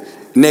movie.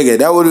 Nigga,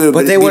 that would have.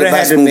 But they would have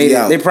had to made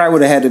it. They probably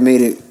would have had to made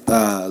it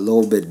a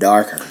little bit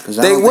darker because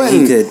I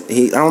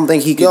don't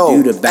think he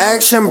could do the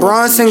Action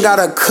Bronson got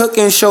a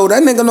cooking show.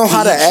 That nigga know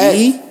how to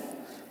act.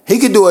 He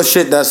could do a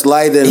shit that's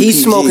lighter than He's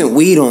PG. smoking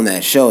weed on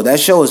that show. That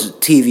show is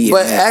TV.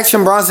 But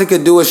Action Bronson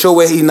could do a show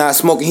where he's not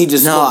smoking. He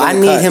just I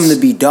need him to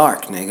be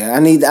dark, nigga. I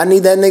need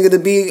that nigga to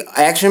be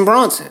Action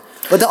Bronson.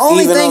 But the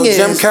only thing is,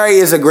 Jim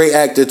Carrey is a great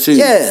actor too.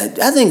 Yeah,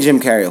 I think Jim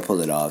Carrey will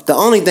pull it off. The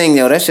only thing,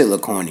 though, that shit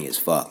look corny as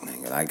fuck,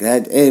 nigga. Like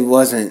that, it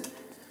wasn't.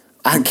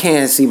 I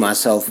can't see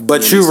myself.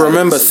 But you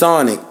remember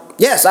Sonic?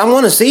 Yes, I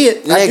want to see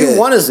it. Nigga, I do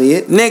want to see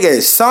it.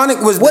 Nigga,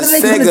 Sonic was what the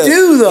are they Sega. Gonna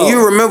do though?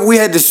 You remember we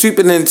had the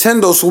Super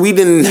Nintendo, so we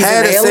didn't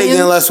have a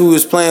Sega unless we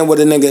was playing with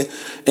a nigga.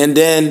 And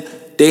then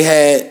they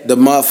had the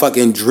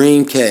motherfucking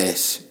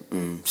Dreamcast,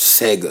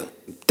 Sega.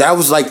 That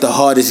was like the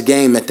hardest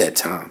game at that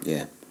time.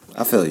 Yeah,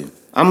 I feel you.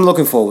 I'm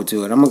looking forward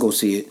to it. I'm gonna go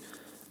see it.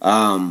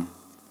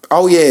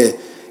 Oh yeah,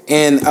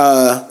 and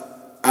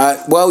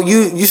well,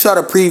 you saw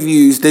the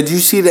previews. Did you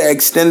see the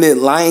extended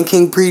Lion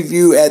King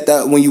preview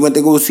when you went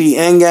to go see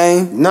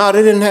Endgame? No,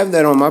 they didn't have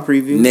that on my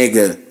preview.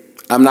 Nigga,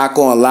 I'm not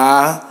gonna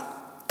lie,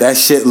 that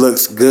shit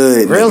looks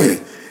good. Really?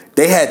 Nigga.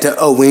 They had to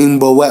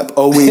Owingbo Wep,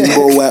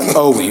 Owingbo Wep,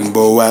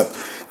 Owingbo Wep.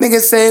 Nigga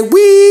said wee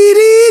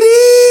dee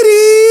dee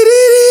dee dee.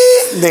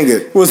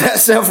 Nigga, was that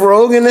Seth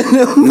Rogen in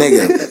them?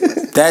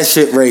 Nigga, that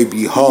shit Ray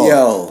be hard.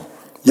 Yo,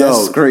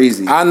 that's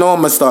crazy. I know I'm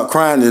gonna start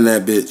crying in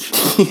that bitch.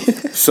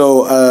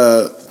 So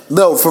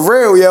no, for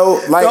real,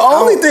 yo. Like the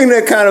only thing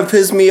that kind of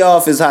pissed me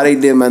off is how they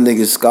did my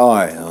nigga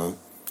Scar, yo.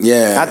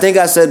 Yeah. I think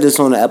I said this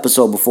on the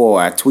episode before,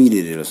 or I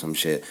tweeted it or some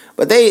shit.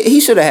 But he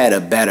should have had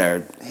a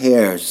better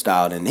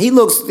hairstyle than he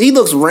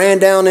looks ran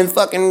down and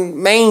fucking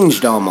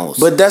manged almost.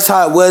 But that's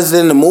how it was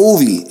in the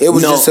movie. It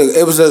was just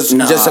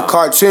a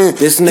cartoon.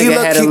 This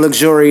nigga had a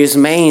luxurious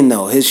mane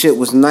though. His shit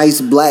was nice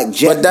black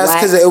jet. But that's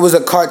because it was a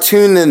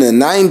cartoon in the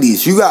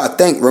 90s. You gotta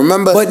think.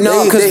 Remember? But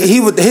no, because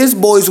his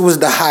boys was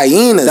the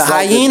hyenas. The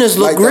hyenas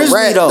look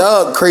grizzly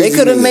though. They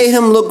could have made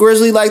him look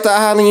grizzly like the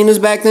hyenas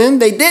back then.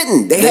 They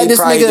didn't. They had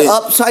this nigga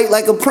uptight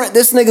like a print.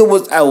 This nigga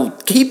was.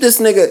 Keep this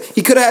nigga.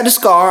 He could have had the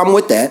scar. I'm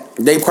with that.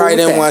 They probably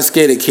didn't want to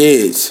scare the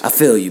kids. I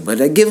feel you,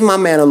 but give my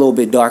man a little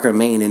bit darker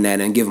mane than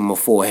that and give him a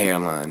full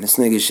hairline. This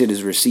nigga shit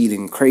is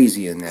receding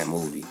crazy in that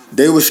movie.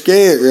 They were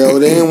scared, yo.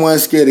 They didn't want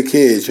to scare the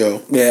kids,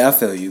 yo. Yeah, I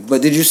feel you.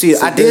 But did you see?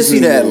 I did see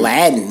the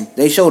Aladdin.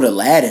 They showed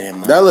Aladdin in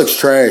mine. That looks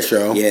trash,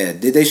 yo. Yeah,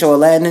 did they show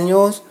Aladdin in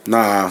yours?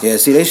 Nah. Yeah,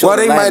 see, they showed. Well,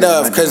 they might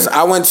have because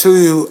I went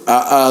to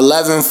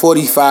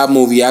 11:45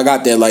 movie. I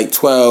got there like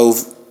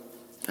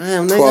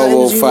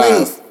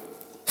 12:05.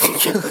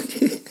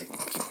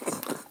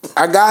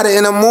 I got it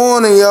in the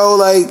morning, yo.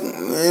 Like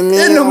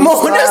in the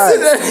morning.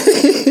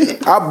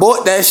 I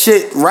bought that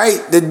shit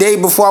right the day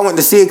before I went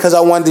to see it because I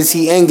wanted to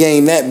see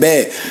Endgame that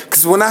bad.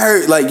 Because when I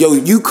heard like, yo,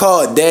 you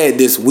called Dad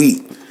this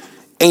week,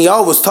 and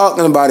y'all was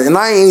talking about it, and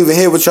I ain't even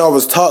hear what y'all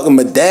was talking,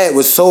 but Dad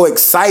was so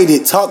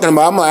excited talking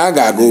about it. I'm like, I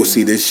gotta go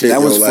see this shit.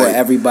 That was yo. for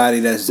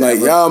everybody that's like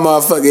y'all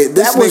motherfucker.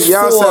 This nigga,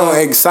 y'all sound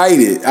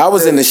excited. I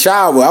was in the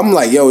shower. I'm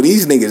like, yo,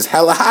 these niggas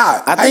hella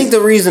hot. I think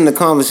the reason the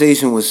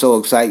conversation was so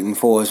exciting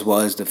for us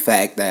was the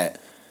fact that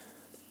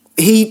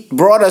he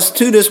brought us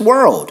to this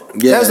world.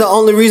 Yeah. That's the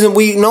only reason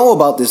we know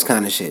about this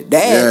kind of shit.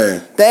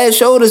 Dad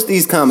showed us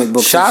these comic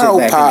books. Shout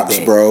out Pops,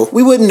 bro.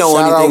 We wouldn't know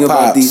anything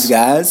about these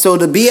guys. So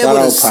to be able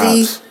to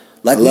see,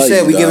 like we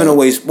said, we giving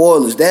away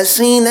spoilers. That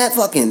scene, that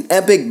fucking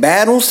epic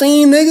battle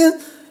scene,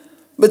 nigga.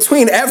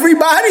 Between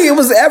everybody, it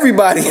was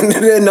everybody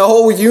in the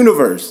whole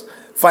universe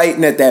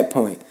fighting at that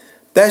point.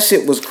 That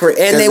shit was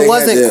crazy. And it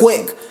wasn't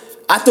quick.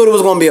 I thought it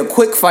was going to be a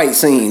quick fight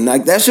scene.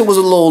 Like, that shit was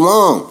a little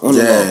long on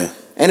the road.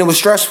 And it was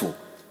stressful.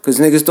 Because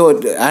niggas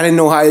thought, I didn't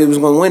know how he was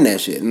going to win that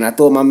shit. And I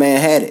thought my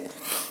man had it.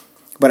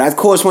 But of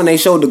course, when they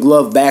showed the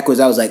glove backwards,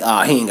 I was like,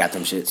 he ain't got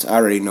them shits. I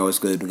already know it's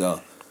good to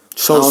go.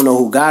 So I don't know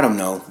who got him,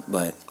 though.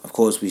 But, of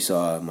course, we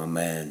saw my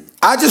man.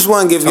 I just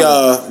want to give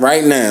y'all,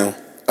 right now,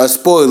 a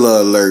spoiler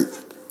alert.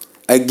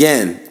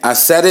 Again, I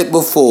said it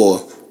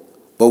before,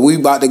 but we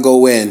about to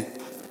go in.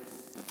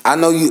 I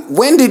know you.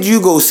 When did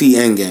you go see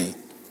Endgame?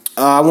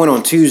 I went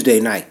on Tuesday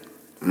night.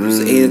 It was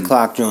an 8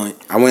 o'clock joint.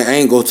 I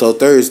ain't go till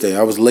Thursday.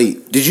 I was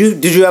late. Did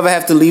you ever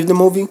have to leave the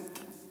movie?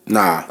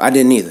 Nah. I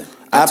didn't either.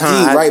 I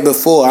peed right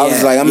before. I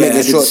was like, I'm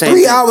making sure.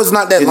 3 hours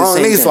not that long.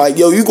 Niggas like,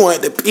 yo, you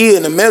going to pee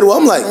in the middle.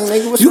 I'm like,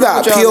 you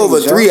got to pee over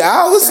 3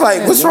 hours?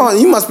 Like, what's wrong?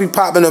 You must be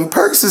popping them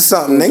perks or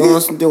something,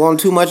 nigga. Doing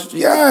too much.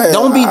 Yeah.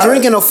 Don't be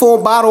drinking a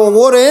full bottle of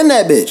water in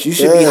that bitch. You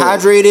should be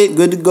hydrated,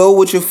 good to go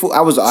with your food.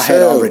 I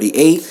had already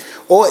ate.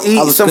 Or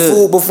eat some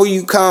food before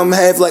you come.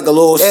 Have like a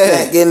little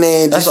snack in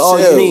there. And that's all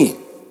you need.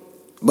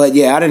 But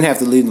yeah, I didn't have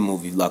to leave the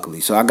movie, luckily.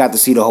 So I got to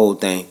see the whole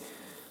thing.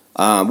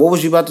 What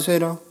was you about to say,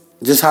 though?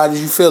 Just how did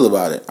you feel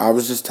about it? I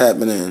was just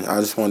tapping in. I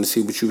just wanted to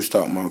see what you was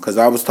talking about. Because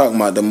I was talking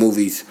about the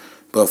movies,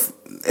 but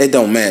it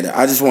don't matter.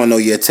 I just want to know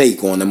your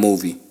take on the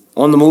movie.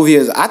 On the movie,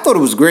 I thought it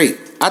was great.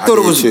 I thought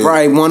it was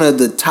probably one of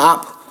the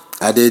top...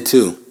 I did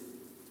too.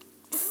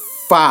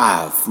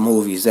 5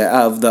 movies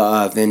of the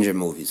Avenger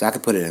movies. I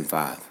could put it in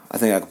 5. I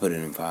think I could put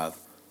it in 5.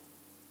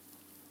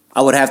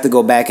 I would have to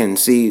go back and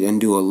see and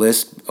do a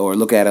list or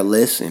look at a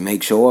list and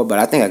make sure, but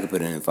I think I could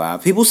put it in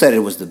 5. People said it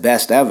was the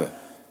best ever.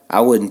 I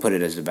wouldn't put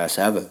it as the best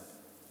ever.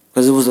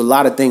 Because there was a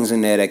lot of things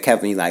in there that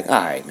kept me like,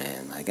 all right,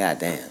 man, like,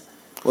 goddamn.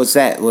 What's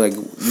that? Like,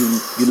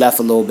 you left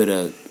a little bit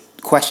of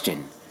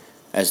question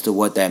as to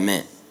what that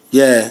meant.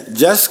 Yeah,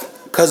 just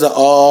because of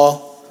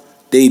all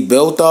they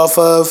built off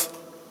of,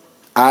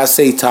 I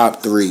say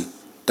top 3.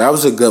 That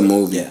was a good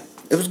movie. Yeah,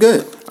 it was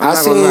good. I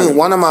seen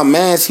one of my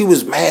mans, he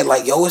was mad,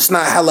 like, yo, it's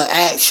not hella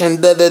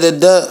action,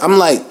 da-da-da-da. I'm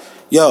like,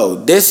 yo,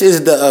 this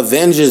is the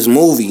Avengers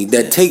movie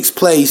that takes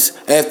place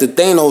after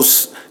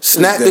Thanos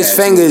snapped his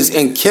fingers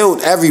and killed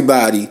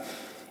everybody.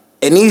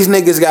 And these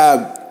niggas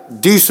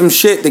got do some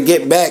shit to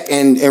get back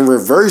and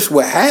reverse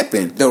what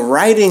happened. The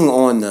writing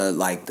on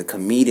the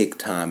comedic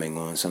timing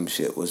on some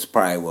shit was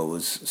probably what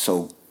was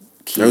so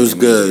key. It was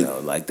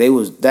good. Like they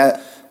was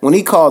that when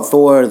he called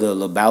Thor the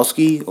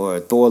Lebowski or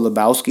Thor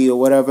Lebowski or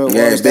whatever.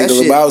 Yeah, Big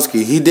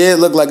Lebowski. He did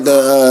look like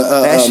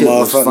the that shit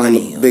was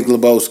funny. Big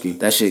Lebowski.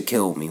 That shit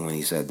killed me when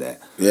he said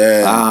that.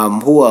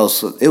 Yeah. Who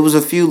else? It was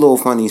a few little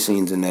funny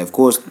scenes in there. Of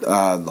course,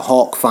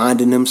 Hulk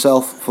finding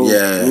himself for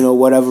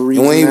whatever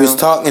reason. And when he was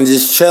talking,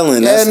 just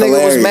chilling. Yeah, that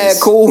nigga was mad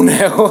cool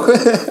now.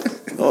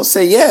 I'll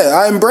say,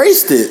 I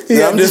embraced it.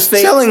 I'm just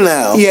chilling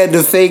now. He had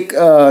to fake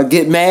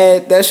get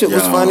mad. That shit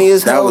was funny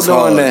as hell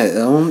doing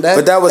that.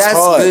 But that was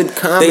hard. Good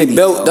comedy. They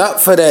built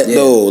up for that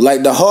though.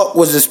 Like the Hulk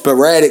was a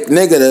sporadic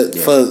nigga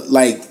for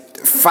like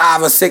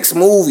 5 or 6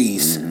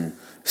 movies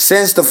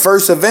since the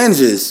first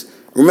Avengers.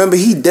 Remember,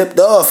 he dipped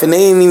off and they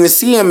didn't even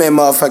see him in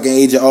motherfucking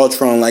Age of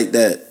Ultron like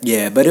that.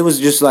 Yeah, but it was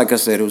just like I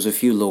said. It was a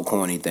few little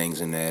corny things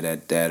in there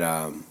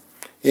that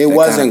it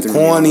wasn't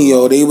corny,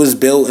 yo. They was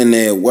built in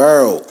their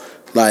world.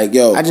 Like,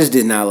 yo, I just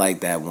did not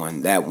like that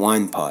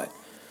one part.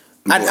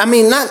 I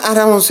mean, I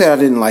don't want to say I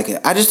didn't like it.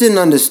 I just didn't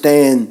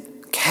understand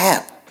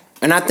Cap,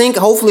 and I think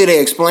hopefully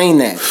they explain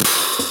that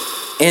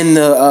in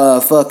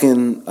the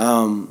fucking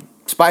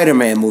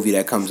Spider-Man movie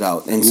that comes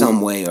out in some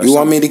way. Or you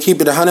want me to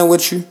keep it 100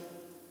 with you?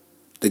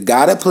 The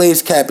guy that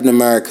plays Captain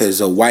America is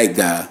a white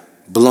guy,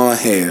 blonde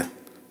hair.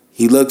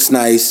 He looks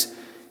nice.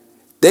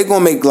 They're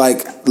gonna make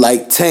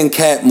like 10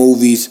 Cap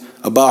movies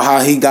about how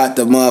he got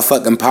the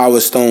motherfucking Power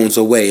Stones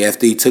away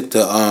after he took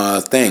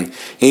the thing. And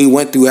he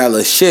went through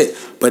hella shit.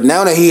 But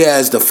now that he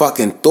has the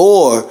fucking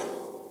Thor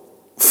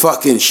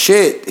fucking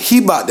shit,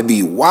 he about to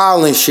be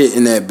wild and shit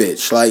in that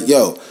bitch. Like,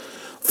 yo,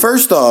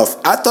 first off,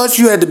 I thought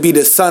you had to be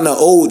the son of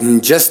Odin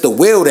just to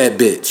wield that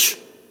bitch.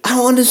 I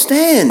don't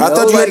understand. I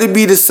thought you had to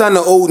be the son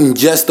of Odin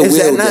just to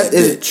wield that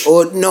bitch.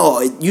 Or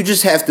no, you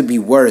just have to be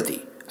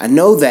worthy. I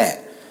know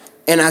that.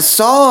 And I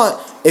saw...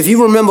 If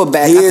you remember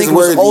back, I think it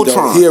was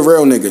Ultron. He a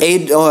real nigga.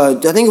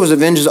 I think it was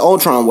Avengers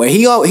Ultron where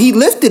he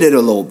lifted it a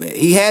little bit.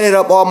 He had it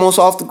up almost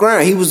off the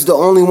ground. He was the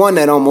only one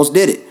that almost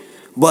did it,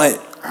 but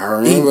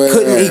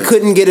he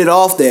couldn't get it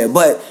off there.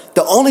 But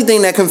the only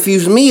thing that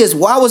confused me is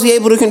why was he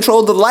able to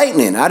control the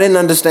lightning? I didn't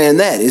understand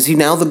that. Is he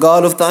now the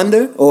God of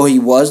Thunder, or he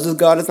was the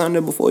God of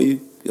Thunder before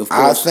you? Of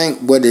course, I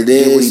think what it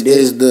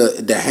is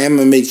the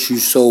hammer makes you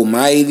so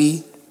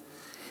mighty.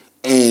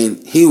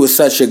 And he was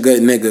such a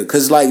good nigga.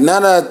 Cause like now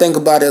that I think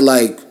about it,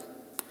 like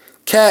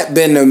Cap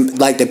been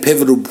the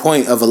pivotal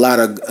point of a lot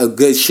of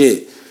good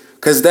shit.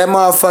 Cause that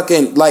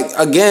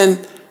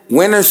motherfucking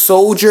Winter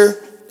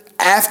Soldier,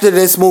 after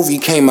this movie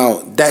came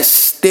out, that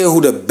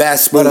still the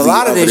best movie. But a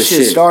lot of this shit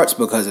shit starts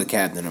because of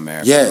Captain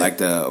America. Yeah. Like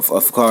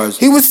of course.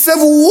 He was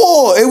Civil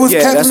War. It was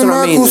Captain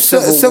America.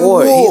 Civil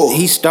War.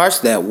 He starts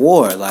that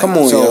war. Like, come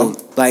on, yo.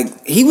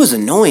 Like, he was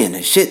annoying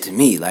as shit to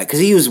me. Like, because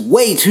he was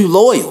way too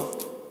loyal.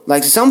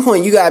 Like, at some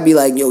point, you gotta be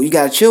like, yo, you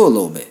gotta chill a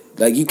little bit.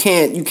 Like, you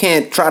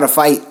can't try to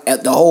fight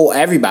at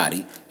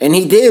everybody. And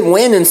he did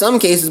win in some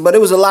cases, but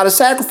it was a lot of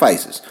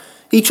sacrifices.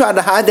 He tried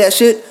to hide that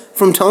shit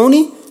from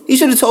Tony. He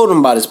should have told him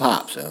about his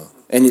pops, yo,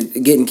 and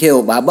getting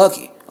killed by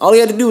Bucky. All he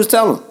had to do was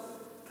tell him.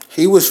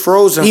 He was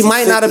frozen. He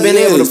might not have been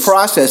able to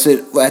process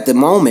it at the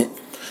moment,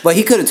 but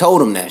he could have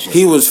told him that shit.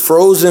 He was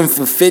frozen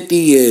for 50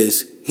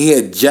 years. He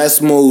had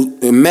just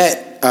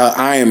met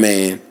Iron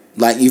Man.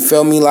 Like, you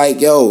feel me?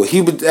 Like, yo,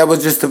 that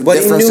was just a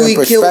difference in perspectives. But he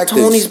knew he killed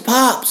Tony's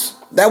pops.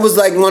 That was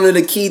like one of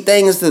the key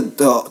things to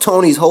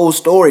Tony's whole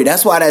story.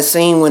 That's why that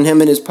scene when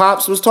him and his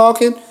pops was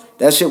talking,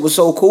 that shit was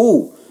so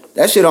cool.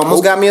 That shit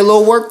almost got me a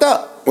little worked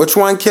up. Which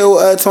one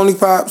killed Tony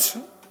Pops?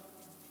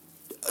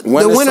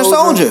 The Winter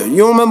Soldier. You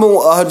don't remember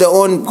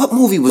what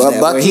movie was that?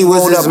 Bucky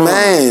was his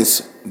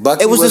mans.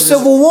 It was the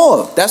Civil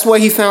War. That's where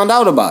he found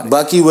out about it.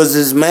 Bucky was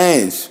his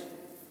mans.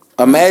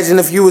 Imagine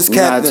if you was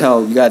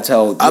Captain. You gotta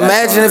tell.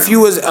 Imagine if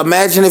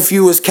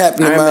you was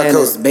Captain America.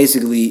 Man is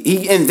basically,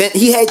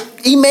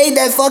 he made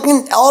that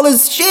fucking all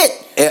his shit.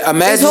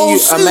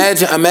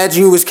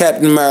 Imagine you was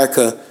Captain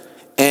America,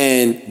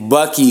 and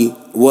Bucky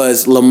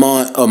was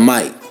Lamont or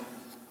Mike.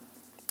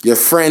 Your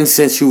friend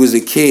since you was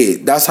a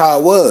kid. That's how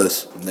it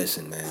was.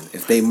 Listen, man.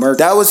 If they murked,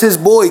 that was his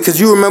boy. Because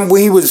you remember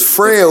when he was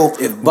frail,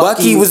 if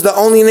Bucky was the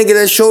only nigga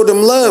that showed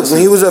him love.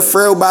 When he was a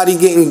frail body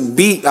getting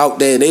beat out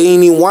there, they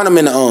didn't even want him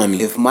in the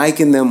army. If Mike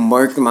and them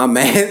murked my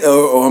man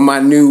or my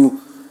new,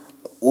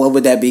 what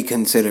would that be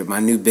considered? My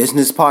new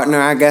business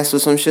partner, I guess, or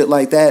some shit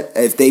like that.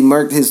 If they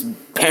murked his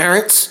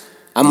parents,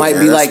 I might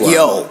be like,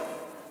 yo,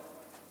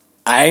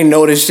 I ain't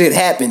know this shit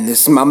happened.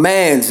 This is my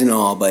man's and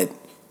all, but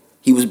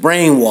he was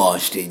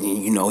brainwashed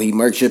and, you know, he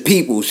murked your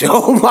people.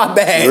 So my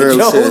bad.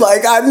 Real shit.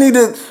 Like,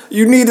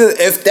 you need to,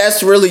 if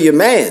that's really your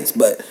man's.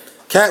 But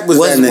Cap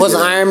was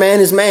Iron Man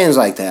his man's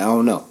like that? I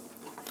don't know.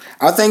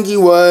 I think he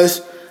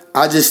was.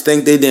 I just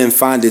think they didn't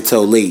find it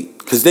till late.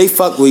 Because they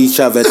fuck with each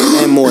other at the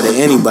end more than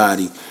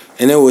anybody.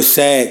 And it was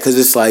sad because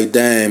it's like,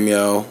 damn,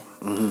 yo.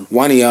 Mm-hmm.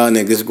 One of y'all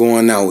niggas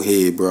going out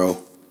here, bro.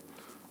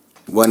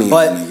 One of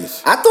y'all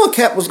niggas. I thought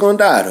Cap was going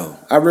to die, though.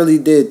 I really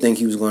did think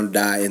he was going to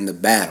die in the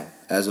battle,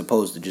 as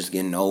opposed to just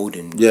getting old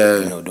and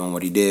doing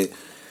what he did.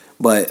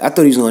 But I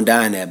thought he was going to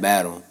die in that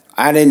battle.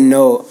 I didn't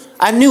know.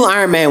 I knew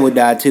Iron Man would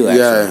die too,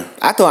 actually. Yeah.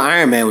 I thought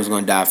Iron Man was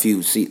going to die a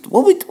few seats. Did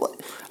we make that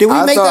prediction?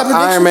 I thought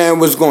Iron Man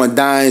was going to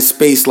die in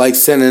space, like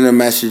sending a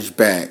message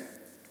back.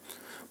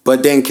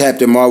 But then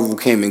Captain Marvel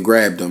came and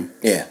grabbed him.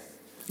 Yeah.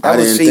 I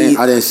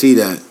didn't see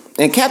that.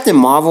 And Captain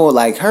Marvel,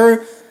 like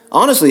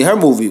honestly, her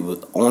movie was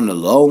on the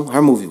low.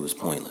 Her movie was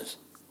pointless.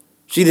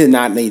 She did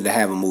not need to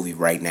have a movie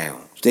right now.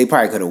 They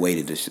probably could have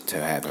waited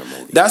to have her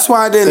movie. That's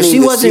why I didn't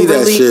need to see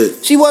that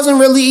shit. She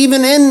wasn't really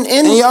even in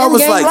and y'all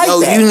was like,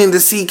 yo, you need to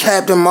see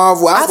Captain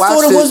Marvel. I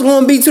thought it was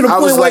going to be to the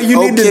point where you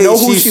need to know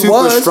who she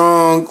was.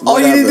 Strong, all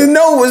you need to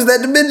know was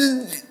that the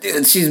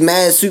bitch, she's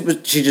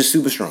she's just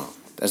super strong.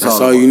 That's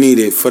all you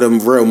needed for the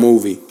real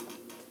movie.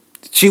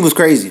 She was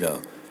crazy,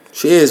 though.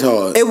 She is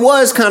hard. It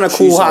was kind of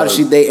cool how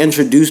they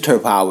introduced her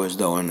powers,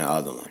 though, in the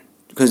other one.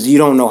 Because you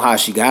don't know how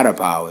she got her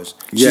powers.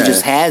 She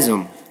just has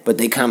them, but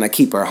they kind of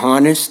keep her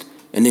harnessed.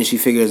 And then she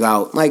figures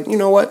out, like, you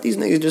know what? These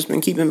niggas just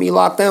been keeping me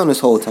locked down this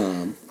whole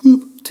time.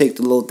 Take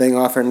the little thing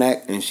off her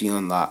neck, and she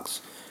unlocks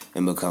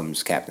and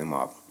becomes Captain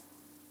Marvel.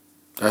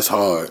 That's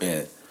hard.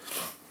 Yeah.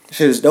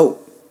 Shit is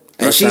dope.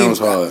 That sounds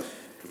hard.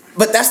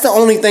 But that's the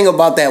only thing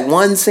about that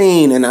one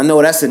scene, and I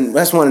know that's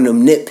one of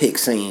them nitpick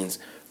scenes,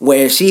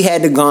 where she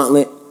had the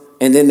gauntlet,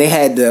 and then they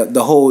had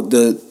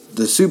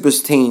the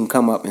Supers team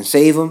come up and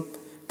save him.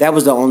 That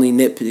was the only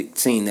nitpick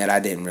scene that I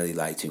didn't really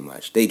like too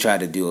much. They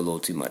tried to do a little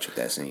too much with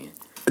that scene.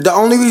 The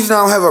only reason I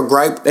don't have a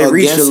gripe they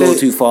reached a little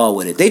too far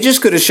with it. They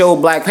just could have showed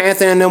Black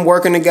Panther and them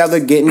working together,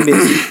 getting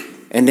busy.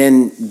 And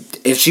then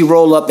if she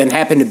roll up and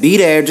happen to be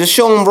there, just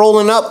show them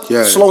rolling up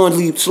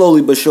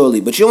slowly but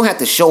surely. But you don't have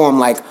to show them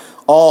like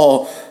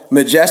all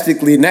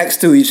majestically next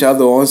to each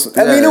other.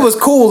 I mean, it was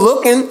cool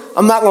looking.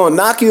 I'm not going to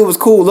knock you. It was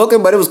cool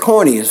looking, but it was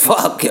corny as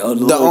fuck. Yo,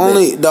 the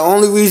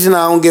only reason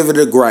I don't give it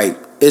a gripe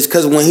is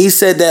because when he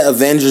said that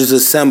Avengers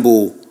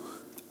Assemble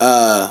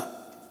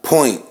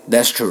point.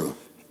 That's true.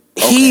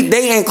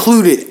 They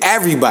included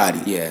everybody.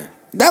 Yeah.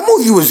 That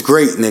movie was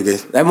great,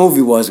 nigga. That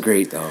movie was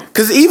great, though.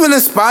 Because even the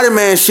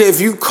Spider-Man shit,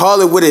 if you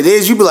call it what it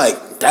is, you be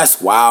like,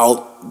 that's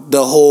wild.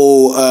 The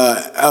whole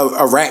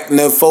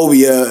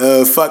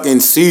arachnophobia fucking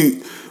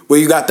suit where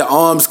you got the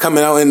arms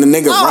coming out and the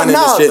nigga running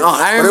and shit.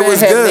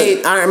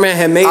 Iron Man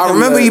had made I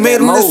remember he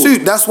made him in the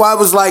suit. That's why I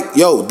was like,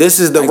 yo, this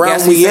is the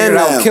realm we in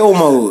now. Kill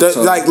mode.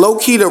 Like,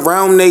 low-key, the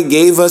realm they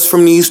gave us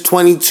from these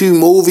 22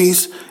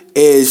 movies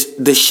is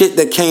the shit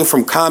that came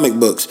from comic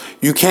books.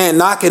 You can't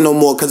knock it no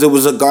more because it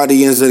was a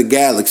Guardians of the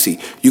Galaxy.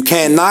 You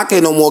can't knock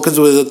it no more because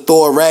it was a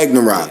Thor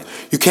Ragnarok. Yeah.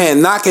 You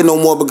can't knock it no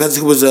more because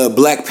it was a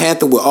Black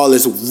Panther with all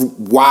this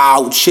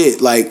wild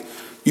shit. Like,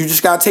 you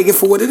just gotta take it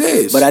for what it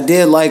is. But I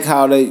did like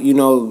how they,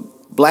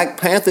 Black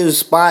Panther's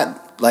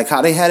spot, like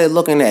how they had it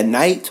looking at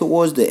night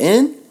towards the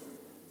end.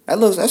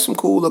 That's some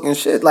cool looking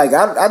shit. Like,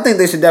 I think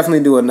they should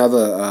definitely do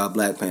another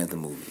Black Panther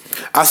movie.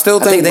 I still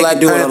think Black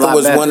Panther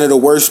was one of the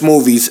worst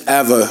movies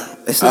ever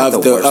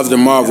of the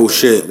Marvel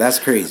shit. That's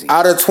crazy.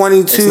 Out of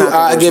 22,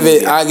 I give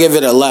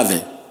it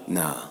 11.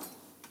 Nah.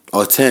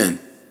 Or 10.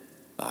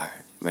 All right,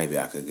 maybe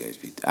I could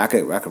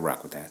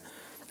rock with that.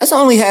 That's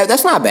only half.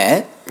 That's not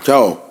bad.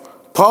 Yo,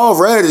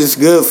 Paul Rudd is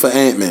good for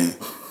Ant-Man.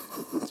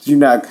 You're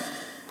not.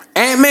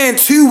 Ant-Man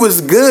 2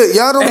 was good.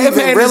 Y'all don't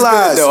even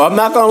realize. Good, I'm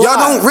not gonna lie.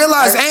 Y'all don't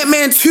realize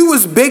Ant-Man 2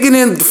 was bigger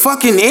than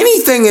fucking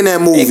anything in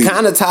that movie. It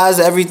kind of ties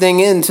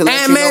everything in to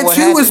Ant-Man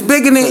 2 was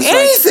bigger than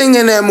anything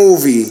in that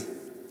movie.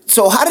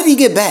 So how did he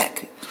get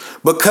back?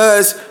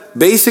 Because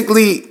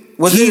basically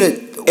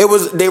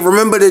they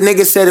remember the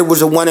nigga said it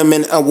was a 1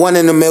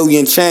 in a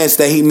million chance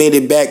that he made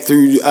it back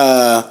through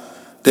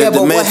the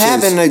dimensions. What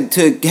happened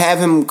to have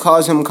him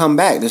cause him come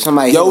back? Did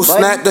somebody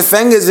snapped the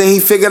fingers and he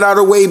figured out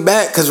a way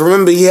back? Because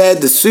remember, he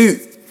had the suit.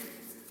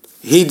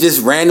 He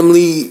just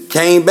randomly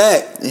came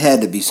back. It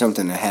had to be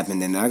something that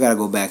happened, and I gotta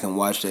go back and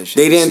watch that shit.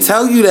 They didn't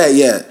tell you that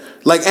yet.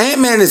 Like,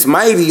 Ant-Man is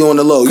mighty on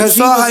the low. You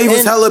saw how he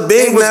was hella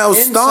big now,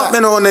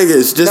 stomping on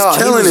niggas, just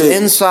killing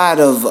it. Inside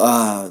of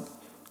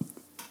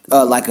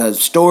like a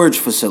storage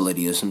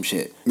facility or some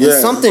shit. Yeah. And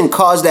something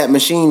caused that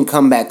machine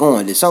come back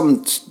on. Did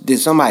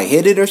somebody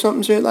hit it or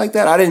something shit like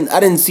that? I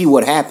didn't see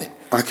what happened.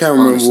 I can't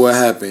remember what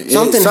happened.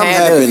 Something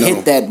happened to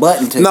hit that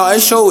button.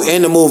 It showed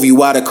in the movie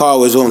why the car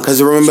was on.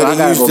 Because remember,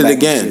 they used it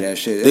again.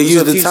 They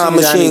used the time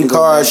machine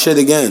car shit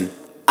again.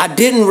 I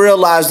didn't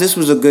realize this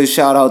was a good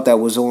shout out that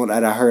was on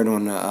that I heard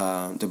on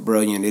the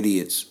Brilliant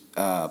Idiots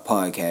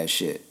podcast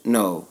shit.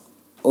 No,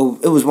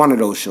 it was one of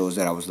those shows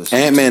that I was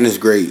listening to. Ant-Man is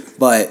great,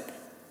 but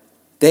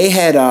they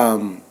had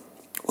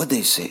what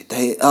they say?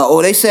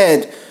 They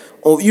said,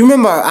 you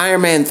remember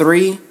Iron Man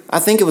 3? I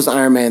think it was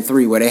Iron Man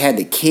 3 where they had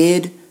the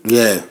kid.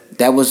 Yeah,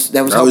 that was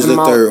helping him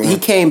out. He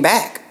came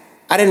back.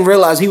 I didn't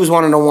realize he was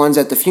one of the ones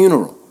at the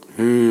funeral.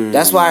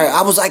 That's why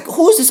I was like,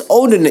 who is this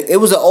older nigga? It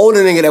was an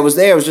older nigga that was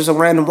there. It was just a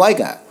random white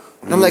guy.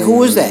 And I'm like,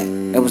 who is that?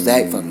 It was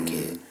that fucking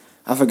kid.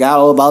 I forgot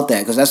all about that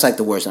because that's like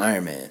the worst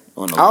Iron Man.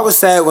 I was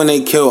sad when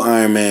they killed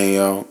Iron Man,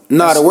 yo.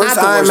 No, the worst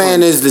Iron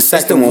Man is the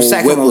second one,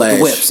 Whiplash.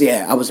 The Whips,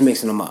 yeah. I was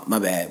mixing them up. My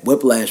bad.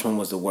 Whiplash one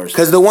was the worst.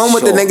 Because the one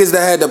with the niggas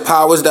that had the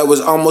powers that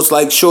was almost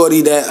like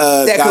Shorty that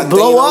could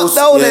blow up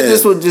though. Yeah. That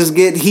just would just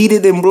get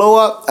heated and blow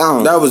up.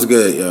 That was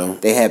good, yo.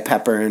 They had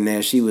Pepper in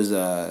there. She was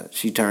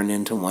she turned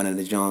into one of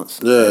the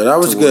Jones. Yeah, that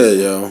was good,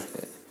 yo.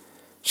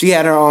 She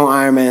had her own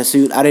Iron Man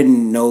suit. I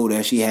didn't know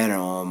that she had her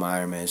own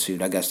Iron Man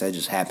suit. I guess that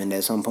just happened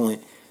at some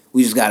point.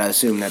 We just gotta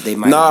assume that they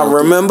might. Nah,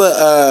 remember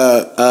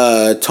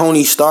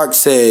Tony Stark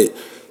said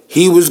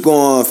he was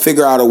gonna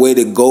figure out a way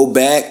to go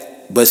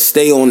back but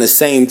stay on the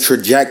same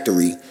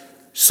trajectory.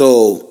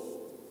 So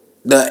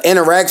the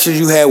interactions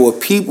you had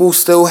with people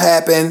still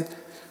happen,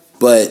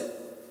 but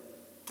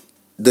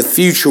the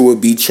future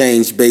would be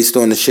changed based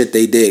on the shit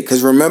they did.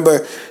 Because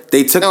remember,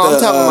 they took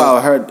I'm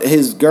talking about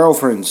his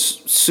girlfriend's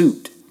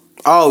suit.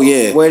 Oh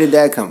yeah, where did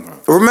that come from?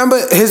 Remember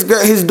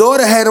his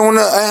daughter had on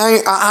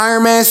a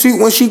Iron Man suit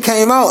when she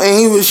came out,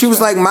 and she was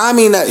like,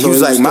 "Mommy," he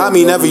was like,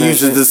 "Mommy never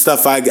uses the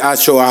stuff I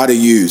show her how to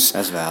use."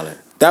 That's valid.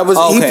 That was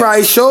he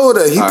probably showed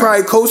her. He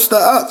probably coached her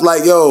up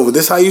like, "Yo,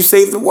 this how you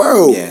save the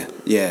world."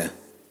 Yeah.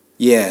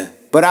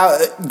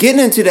 But getting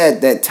into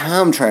that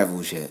time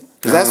travel shit,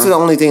 because that's the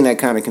only thing that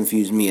kind of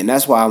confused me, and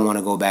that's why I want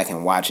to go back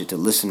and watch it to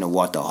listen to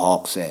what the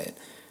Hulk said.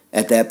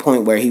 At that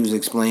point where he was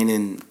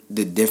explaining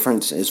the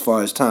difference as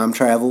far as time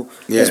travel,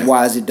 as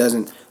why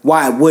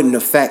it wouldn't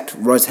affect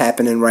what's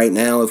happening right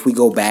now if we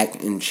go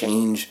back and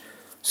change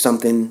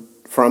something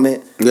from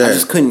it. Yeah. I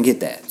just couldn't get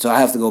that. So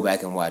I have to go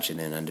back and watch it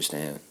and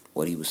understand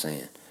what he was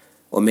saying.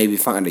 Or maybe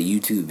find a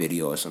YouTube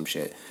video or some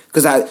shit.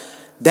 Because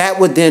that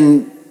would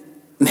then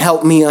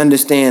help me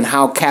understand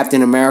how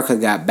Captain America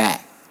got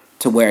back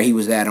to where he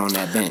was at on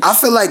that bench. I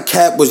feel like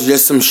Cap was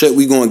just some shit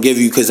we gonna give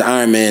you because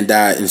Iron Man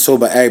died, and so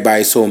but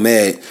everybody's so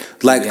mad.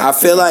 Like I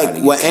feel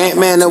like with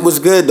Ant-Man that was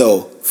good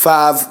though.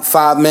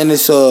 5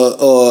 minutes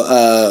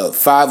or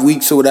 5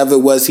 weeks or whatever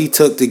it was he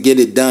took to get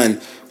it done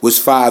was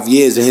 5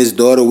 years, and his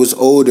daughter was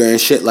older and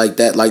shit like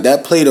that. Like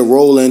that played a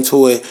role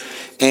into it,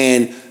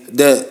 and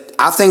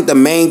I think the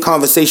main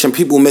conversation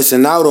people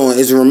missing out on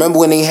is remember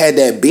when they had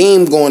that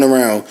beam going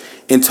around.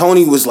 And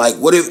Tony was like,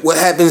 "What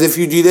happens if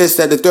you do this,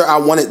 that, the third?" I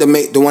wanted to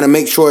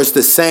make sure it's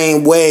the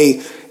same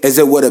way as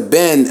it would have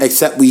been,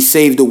 except we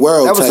saved the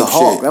world. That was the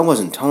Hulk. Shit. That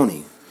wasn't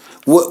Tony.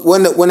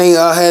 When they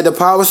had the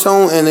Power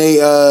Stone and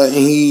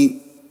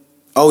he,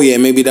 oh yeah,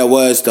 maybe that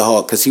was the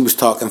Hulk because he was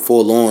talking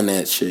full on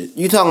that shit.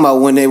 You talking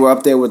about when they were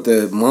up there with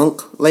the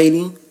monk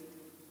lady?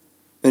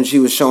 And she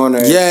was showing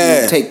her,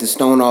 take the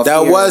stone off.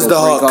 That was the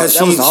Hulk, because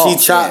she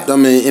chopped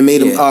them and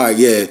made them hard.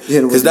 Yeah,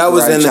 because that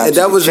was in that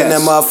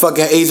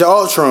motherfucking Age of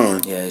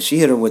Ultron. Yeah, she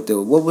hit her with the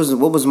what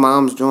was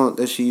Mom's joint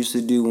that she used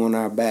to do on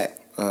our back.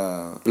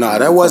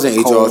 That wasn't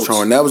Age of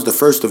Ultron. That was the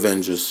first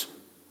Avengers.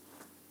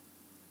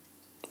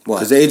 What?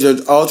 Because Age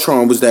of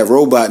Ultron was that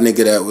robot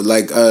nigga that was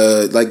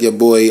like your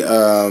boy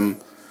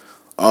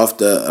off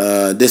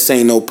the This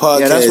Ain't No Podcast.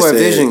 Yeah, that's where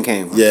Vision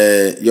came from.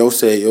 Yeah, yo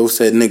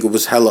said nigga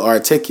was hella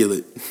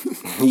articulate.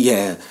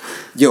 Yeah.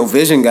 Yo,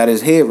 Vision got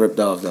his head ripped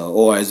off though,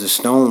 or as a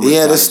stone. He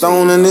had a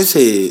stone in his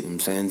head. You know what I'm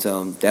saying,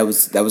 so that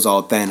was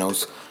all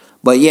Thanos.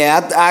 But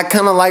yeah, I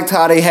kind of liked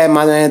how they had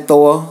my man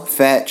Thor,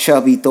 fat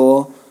chubby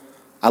Thor.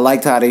 I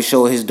liked how they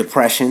showed his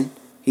depression.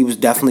 He was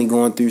definitely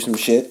going through some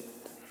shit.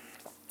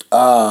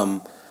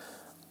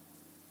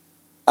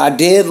 I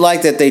did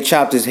like that they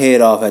chopped his head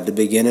off at the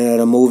beginning of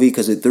the movie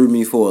because it threw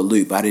me for a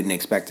loop. I didn't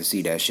expect to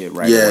see that shit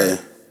right away.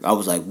 I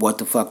was like, what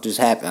the fuck just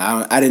happened?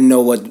 I didn't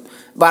know what...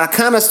 But I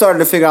kind of started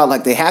to figure out,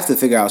 like, they have to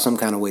figure out some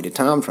kind of way to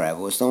time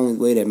travel. It's the only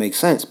way that makes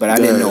sense. But I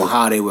didn't know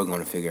how they were going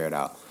to figure it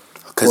out.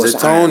 Because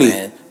it's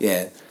Tony.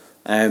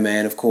 Iron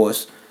Man, of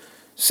course,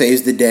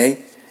 saves the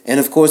day. And,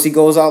 of course, he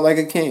goes out like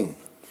a king.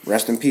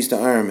 Rest in peace to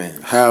Iron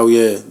Man. Hell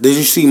yeah. Did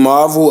you see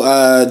Marvel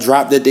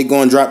drop that they're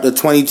going to drop the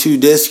 22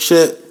 disc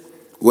shit?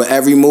 With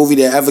every movie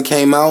that ever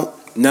came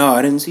out? No,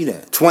 I didn't see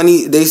that.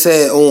 20. They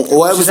said it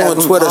was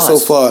on Twitter so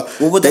far.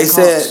 What would they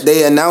said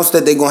they announced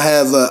that they're gonna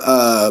have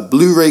a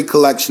Blu-ray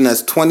collection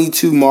that's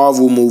 22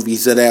 Marvel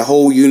movies of that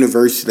whole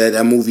universe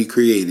that movie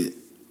created.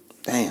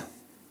 Damn.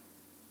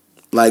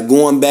 Like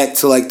going back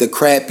to like the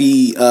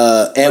crappy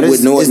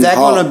Edward Norton. Is that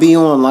gonna be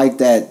on like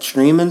that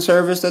streaming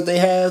service that they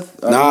have?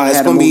 Nah,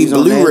 it's gonna be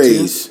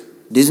Blu-rays.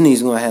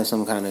 Disney's gonna have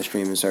some kind of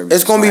streaming service.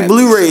 It's gonna be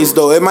Blu-rays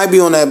though. It might be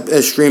on that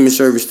streaming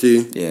service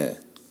too. Yeah.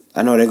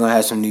 I know they're gonna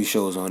have some new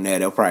shows on there.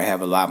 They'll probably have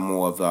a lot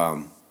more of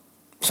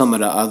some of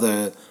the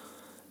other.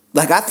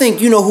 Like I think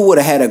you know who would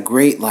have had a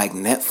great like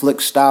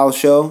Netflix style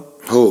show?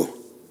 Who?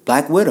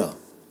 Black Widow.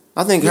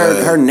 I think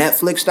her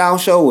Netflix style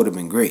show would have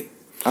been great.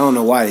 I don't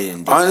know why they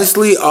didn't do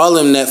Honestly, that. all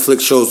them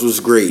Netflix shows was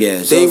great. Yeah,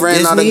 they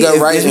ran out of gut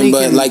writing,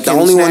 but like the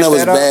only one that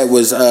was bad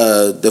was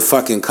the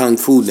fucking Kung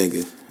Fu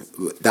nigga.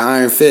 The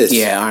Iron Fist.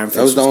 Yeah, Iron Fist.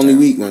 That was the only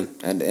weak one.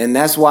 And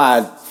that's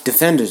why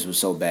Defenders was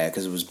so bad,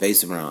 because it was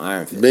based around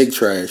Iron Fist. Big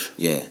trash.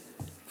 Yeah,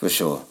 for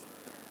sure.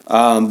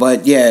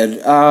 But yeah.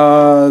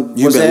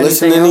 You been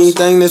listening to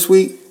anything this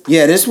week?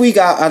 Yeah, this week,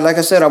 I like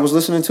I said, I was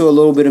listening to a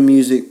little bit of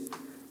music.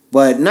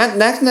 But not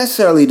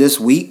necessarily this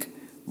week,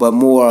 but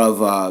more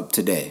of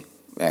today,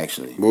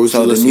 actually. What was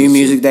so the new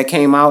music that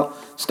came out,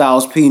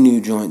 Styles P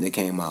new joint that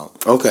came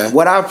out. Okay.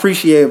 What I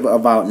appreciate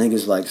about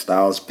niggas like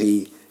Styles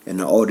P and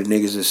the older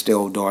niggas is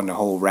still doing the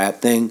whole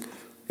rap thing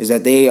is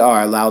that they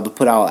are allowed to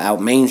put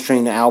out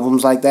mainstream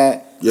albums like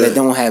that that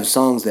don't have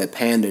songs that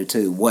pander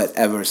to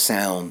whatever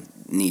sound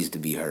needs to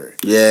be heard.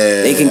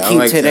 Yeah. They can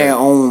keep to their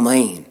own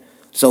lane.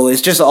 So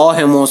it's just all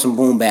him on some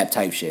boom bap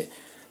type shit.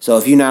 So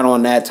if you're not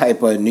on that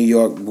type of New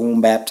York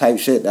boom bap type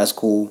shit, that's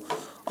cool.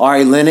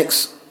 Ari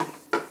Lennox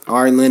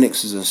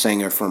is a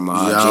singer from J.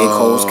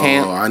 Cole's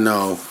camp. I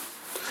know.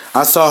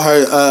 I saw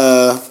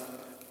her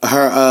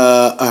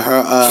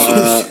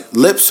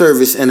lip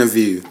service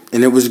interview,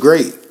 and it was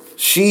great.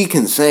 She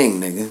can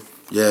sing, nigga.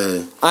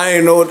 Yeah. I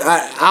didn't know.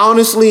 I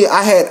honestly,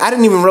 I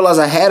didn't even realize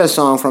I had a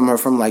song from her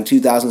from like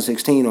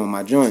 2016 on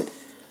my joint.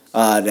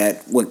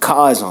 That with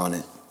Cause on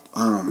it.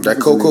 That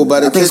Cocoa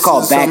by the I think it's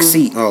called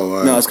Backseat. Oh,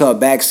 right. No, it's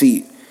called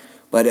Backseat.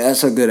 But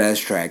that's a good ass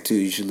track too.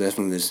 You should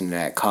listen to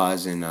that.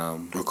 Cause and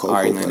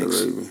Ari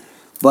Lennox.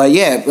 But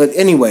yeah, but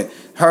anyway,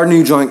 her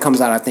new joint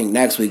comes out I think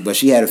next week. But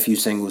she had a few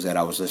singles that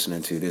I was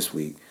listening to this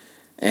week.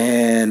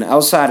 And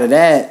outside of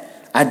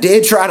that, I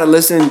did try to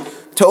listen.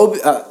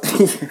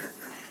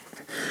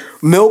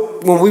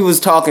 Milk, when we was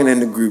talking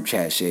in the group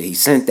chat shit, he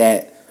sent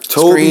that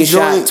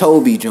screenshot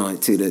Toby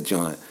joint to the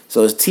joint.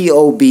 So it's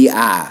Tobi.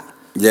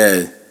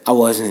 Yeah.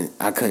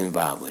 I couldn't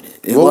vibe with it.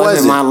 It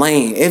wasn't my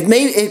lane.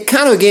 It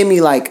kind of gave me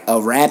like a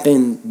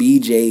rapping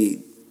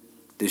BJ,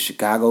 the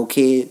Chicago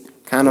Kid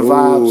kind of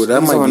vibes.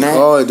 That might be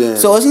hard then.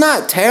 So it's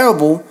not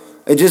terrible.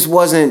 It just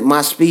wasn't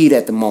my speed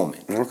at the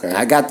moment. Okay.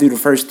 I got through the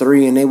first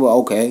 3 and they were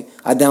okay.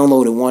 I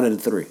downloaded 1 of the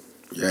 3.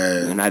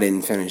 Yeah. And I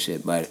didn't finish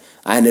it, but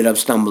I ended up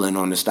stumbling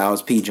on the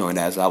Styles P joint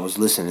as I was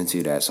listening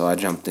to that, so I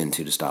jumped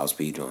into the Styles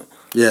P joint.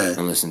 Yeah.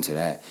 And listened to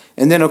that.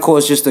 And then, of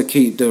course, just to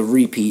keep the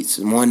repeats,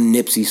 one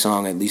Nipsey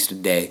song at least a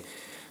day.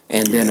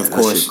 And then, of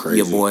course,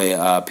 your boy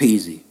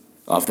Peasy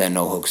off that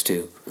No Hooks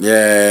 2.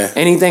 Yeah.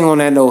 Anything on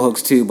that No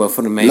Hooks 2, but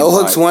for the main No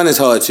Hooks 1 is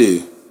hard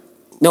too.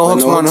 No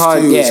Hooks 1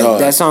 hard, yeah.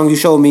 Hard. That song you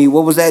showed me,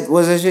 what was that?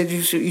 What was that shit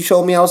you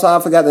showed me outside?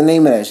 I forgot the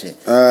name of that shit.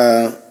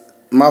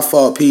 My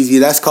fault, Peasy.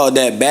 That's called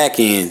that back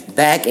end.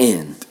 Back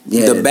end.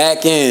 Yeah. The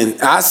back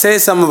end. I said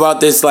something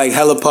about this like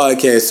hella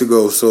podcasts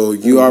ago, so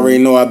you already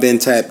know I've been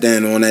tapped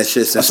in on that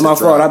shit since. That's my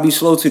fault. I be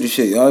slow to the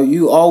shit, y'all.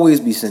 You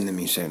always be sending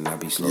me shit and I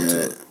be slow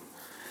to it.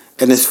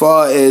 And as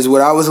far as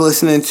what I was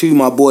listening to,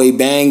 my boy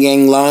Bang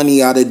Yang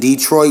Lonnie out of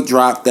Detroit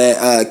dropped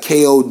that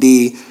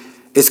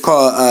KOD It's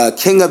called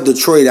King of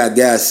Detroit, I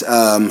guess.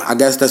 I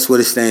guess that's what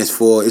it stands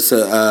for. It's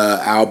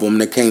a album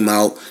that came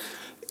out.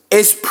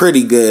 It's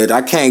pretty good.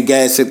 I can't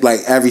gas it like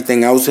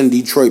everything else in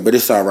Detroit, but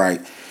it's all right.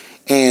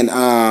 And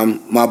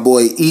my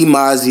boy E.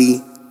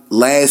 Mozzie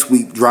last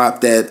week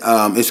dropped that.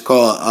 It's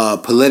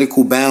called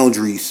Political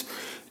Boundaries.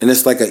 And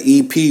it's like an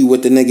EP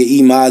with the nigga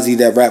E. Mozzie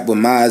that rap with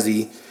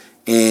Mozzie.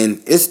 And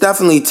it's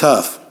definitely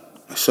tough.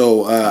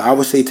 So I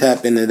would say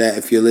tap into that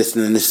if you're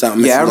listening to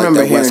something. Yeah, I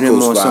remember hearing him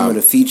on vibe. some of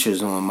the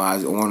features on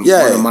Mozzie, one of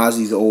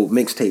Mozzie's old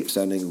mixtapes.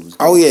 That nigga was.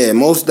 Oh yeah,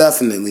 most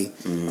definitely.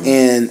 Mm-hmm.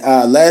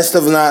 And last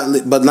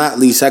but not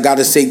least, I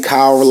gotta say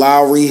Kyle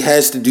Lowry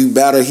has to do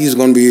better. He's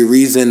gonna be a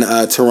reason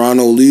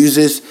Toronto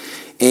loses.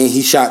 And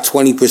he shot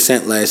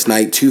 20% last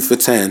night, 2 for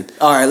 10.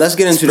 All right, let's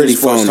get into the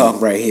sports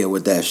talk right here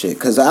with that shit,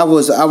 because I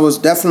was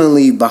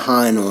definitely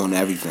behind on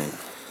everything.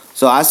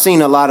 So I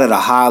seen a lot of the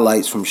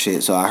highlights from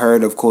shit. So I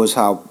heard, of course,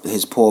 how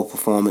his poor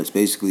performance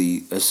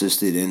basically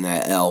assisted in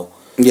that L.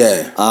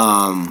 Yeah.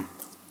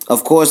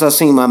 Of course, I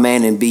seen my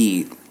man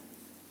Embiid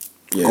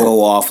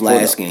go off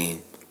last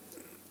game,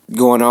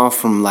 going off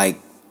from like.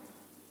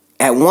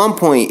 At one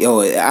point,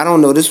 I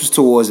don't know. This was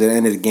towards the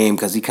end of the game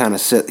because he kind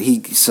of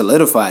he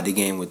solidified the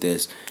game with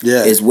this.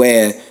 Yeah, is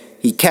where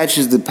he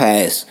catches the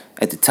pass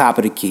at the top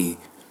of the key.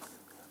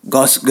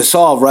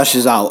 Gasol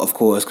rushes out, of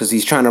course, because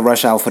he's trying to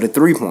rush out for the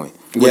 3-point,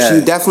 which he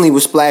definitely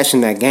was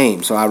splashing that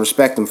game. So I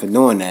respect him for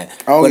doing that.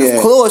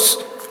 Of course,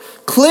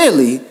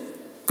 clearly,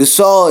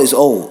 Gasol is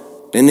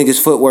old. The nigga's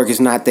footwork is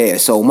not there.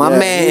 So my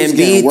man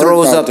Embiid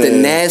throws up the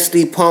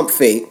nasty pump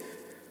fake.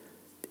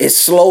 It's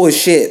slow as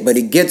shit, but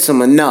it gets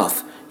him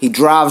enough. He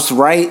drives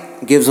right,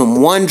 gives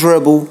him one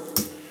dribble,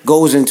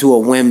 goes into a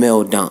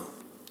windmill dunk.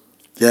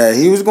 Yeah,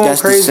 he was going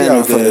crazy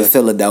out there. For the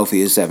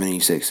Philadelphia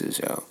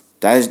 76ers, yo.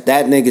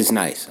 That nigga's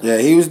nice. Yeah,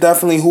 he was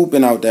definitely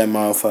hooping out that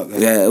motherfucker.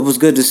 Yeah, it was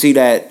good to see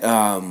that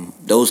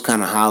those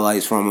kind of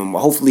highlights from him.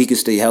 Hopefully he can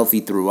stay healthy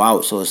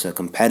throughout so it's a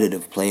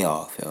competitive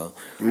playoff, yo.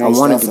 I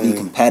want it to be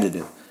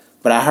competitive.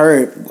 But I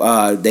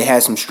heard they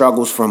had some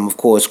struggles from, of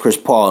course, Chris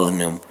Paul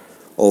and them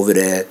over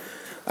there.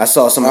 I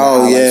saw some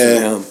highlights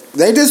of him.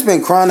 They just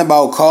been crying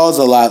about calls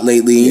a lot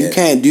lately. Yeah. You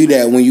can't do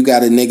that when you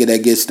got a nigga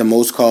that gets the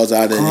most calls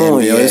out of the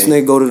NBA. Yo, this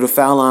nigga go to the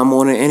foul line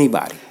more than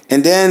anybody.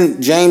 And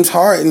then James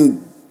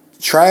Harden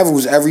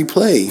travels every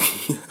play.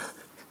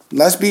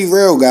 Let's be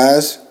real,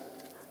 guys.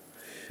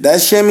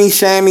 That shimmy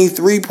shammy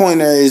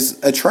 3-pointer is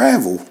a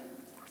travel.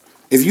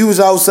 If you was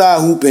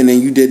outside hooping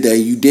and you did that,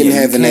 you didn't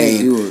have a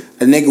name,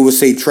 a nigga would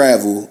say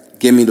travel,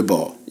 give me the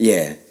ball.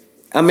 Yeah.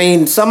 I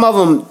mean, some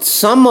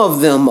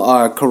of them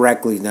are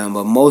correctly done,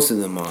 but most of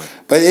them aren't.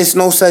 But it's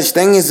no such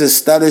thing as a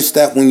stutter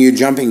step when you're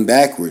jumping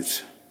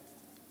backwards.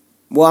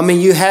 Well, I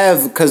mean, you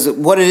have, because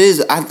what it is,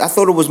 I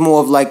thought it was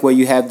more of like where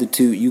you have the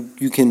two,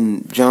 you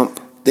can jump.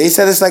 They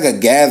said it's like a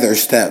gather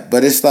step,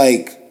 but it's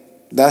like,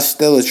 that's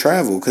still a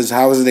travel, because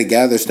how is it a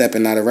gather step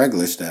and not a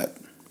regular step?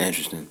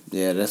 Interesting.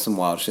 Yeah, that's some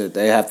wild shit.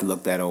 They have to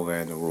look that over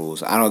in the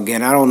rules. I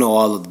don't know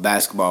all of the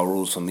basketball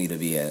rules for me to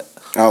be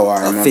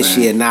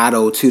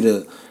aficionado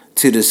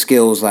to the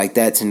skills like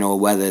that to know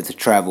whether to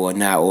travel or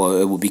not,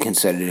 or it will be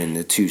considered in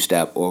the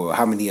 2-step, or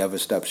how many other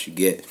steps you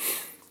get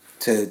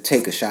to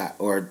take a shot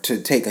or to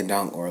take a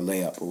dunk or a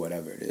layup or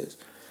whatever it is.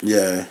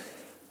 Yeah.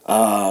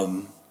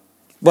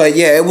 But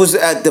yeah, it was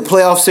the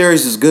playoff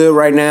series is good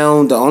right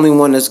now. The only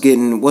one that's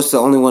what's the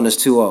only one that's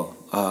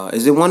 2-0?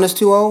 Is it one that's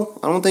 2-0?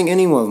 I don't think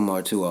any of them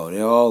are 2-0.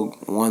 They're all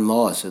one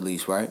loss at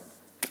least, right?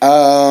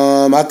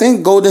 I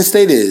think Golden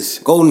State is.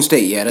 Golden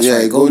State, yeah, that's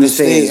right. Golden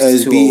State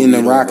is beating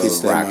the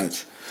Rockets that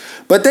much.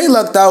 But they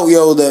lucked out,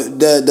 yo.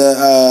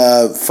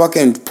 The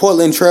fucking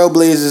Portland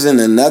Trailblazers and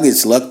the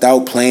Nuggets lucked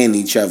out playing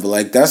each other.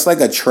 Like, that's like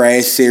a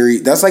trash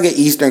series. That's like an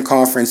Eastern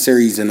Conference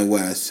series in the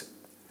West.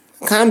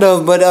 Kind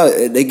of, but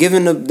they're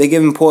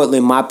giving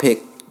Portland, my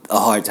pick, a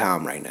hard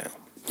time right now.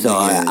 So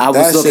yeah, I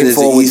was looking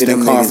forward to the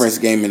Eastern Conference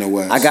game in the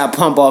West. I got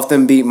pumped off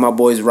them beating my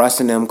boys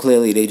Russ and them.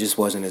 Clearly, they just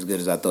wasn't as good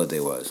as I thought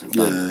they was.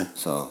 Yeah.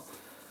 So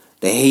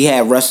he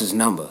had Russ's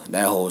number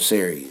that whole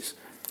series.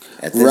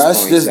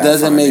 Russ just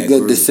doesn't make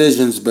good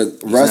decisions, but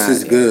Russ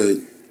is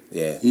good.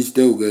 Yeah. He's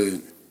still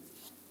good.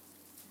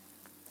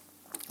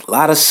 A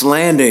lot of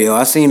slander, yo.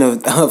 I seen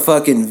a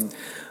fucking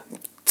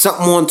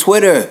something on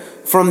Twitter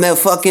from that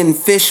fucking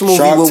fish movie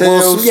Shark with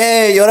Will Smith.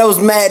 Yeah, yo, that was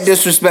mad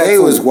disrespectful. They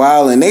was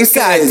wildin'. They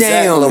said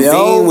Zach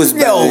LaVine was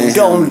better than him.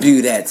 Don't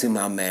do that to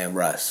my man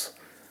Russ.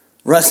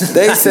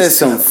 They said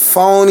some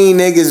phony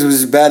niggas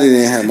was better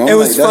than him. It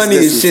was funny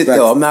as shit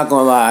though. I'm not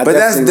gonna lie. But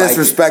that's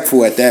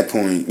disrespectful at that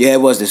point. Yeah,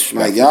 it was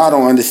disrespectful. Like, y'all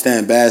don't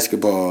understand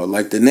basketball.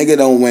 Like, the nigga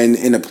don't win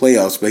in the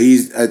playoffs, but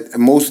he's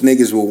most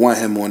niggas will want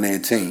him on their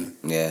team.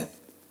 Yeah.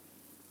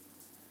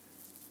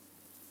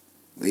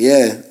 But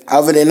yeah.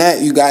 Other than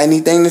that, you got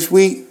anything this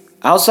week?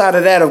 Outside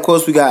of that, of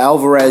course, we got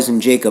Alvarez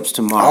and Jacobs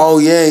tomorrow. Oh,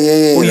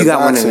 yeah. Who you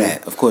got winning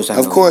that? Of course,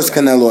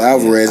 Canelo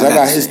Alvarez. Yeah, I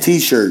got his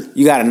T-shirt.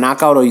 You got a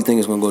knockout, or you think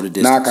it's going to go to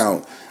distance?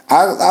 Knockout.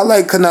 I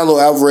like Canelo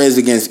Alvarez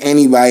against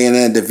anybody in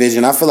that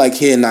division. I feel like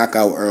he'll knock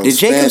out Earl Did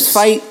Spence. Jacobs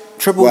fight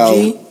Triple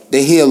G?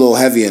 He a little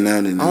heavier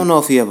now than that. I don't know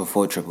if he ever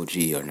fought Triple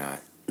G or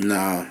not.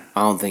 Nah.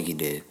 I don't think he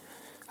did.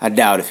 I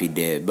doubt if he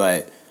did,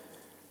 but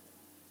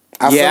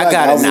I feel like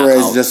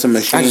Alvarez is just a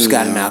machine. I just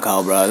got to knock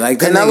out, bro. Like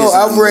Canelo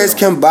Alvarez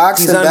can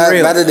box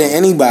better than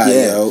anybody,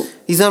 yo.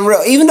 He's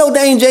unreal. Even though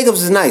Daniel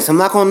Jacobs is nice, I'm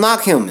not gonna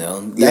knock him,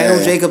 though.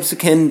 Daniel Jacobs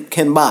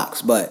can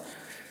box, but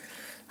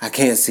I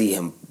can't see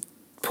him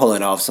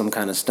pulling off some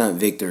kind of stunt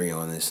victory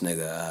on this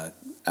nigga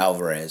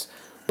Alvarez.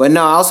 But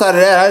no, outside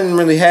of that, I didn't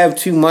really have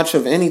too much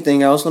of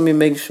anything else. Let me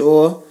make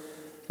sure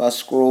if I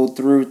scroll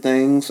through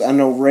things. I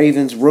know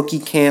Ravens rookie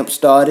camp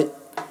started.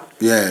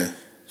 Yeah.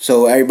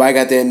 So everybody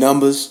got their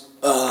numbers.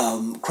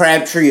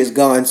 Crabtree is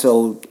gone,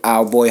 so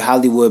our boy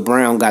Hollywood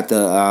Brown got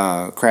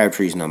the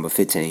Crabtree's number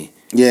 15.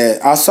 Yeah,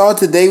 I saw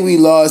today we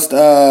lost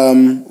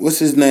what's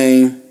his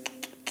name?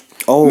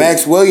 Oh,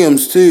 Max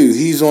Williams too.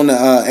 He's on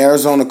the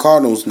Arizona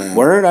Cardinals now.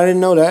 Word, I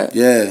didn't know that.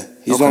 Yeah,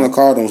 he's on the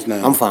Cardinals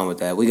now. I'm fine with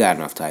that. We got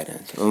enough tight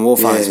ends, and we'll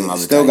find some other.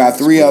 Still got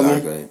 3 of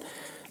them. Good.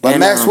 But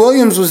Max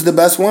Williams was the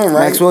best one,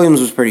 right? Max Williams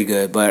was pretty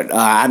good, but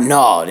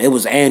no, it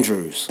was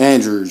Andrews.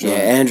 Andrews, yeah,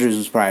 Andrews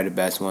was probably the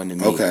best one to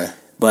me. Okay,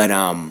 but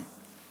I'm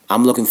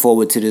looking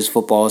forward to this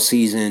football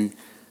season.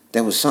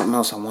 There was something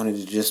else I wanted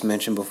to just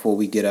mention before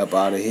we get up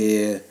out of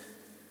here.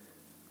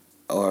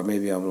 Or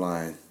maybe I'm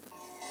lying.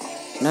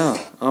 No,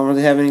 I don't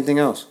really have anything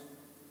else.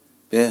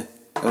 Yeah,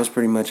 that was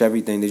pretty much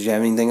everything. Did you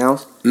have anything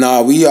else?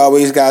 No, we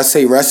always got to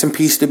say rest in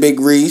peace to Big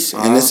Reese.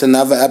 And it's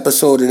another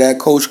episode of that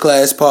Coach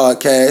Class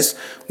podcast.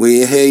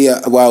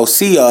 We'll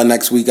see y'all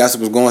next week. I was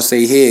going to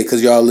say here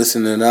because y'all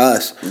listening to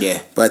us.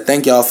 Yeah. But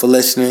thank y'all for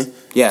listening.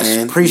 Yes,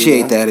 and,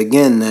 appreciate that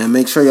again, man.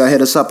 Make sure y'all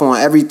hit us up on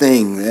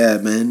everything. Yeah,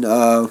 man.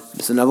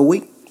 It's another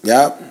week.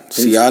 Yep.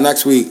 See y'all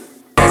next week.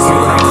 Ask me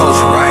what I'm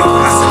coaching, right?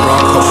 I said, bro,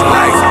 I'm coaching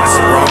life. I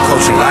said, bro, I'm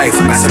coaching life.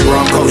 I said, bro,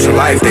 I'm coaching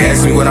life. They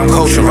asked me what I'm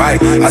coaching,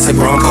 right? I said,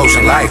 bro, I'm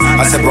coaching life.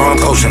 I said, bro, I'm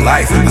coaching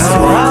life. I said,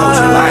 bro, I'm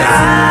coaching life.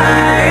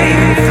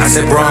 I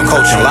said, bro, I'm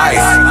coaching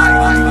life.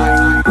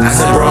 I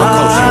said, bro,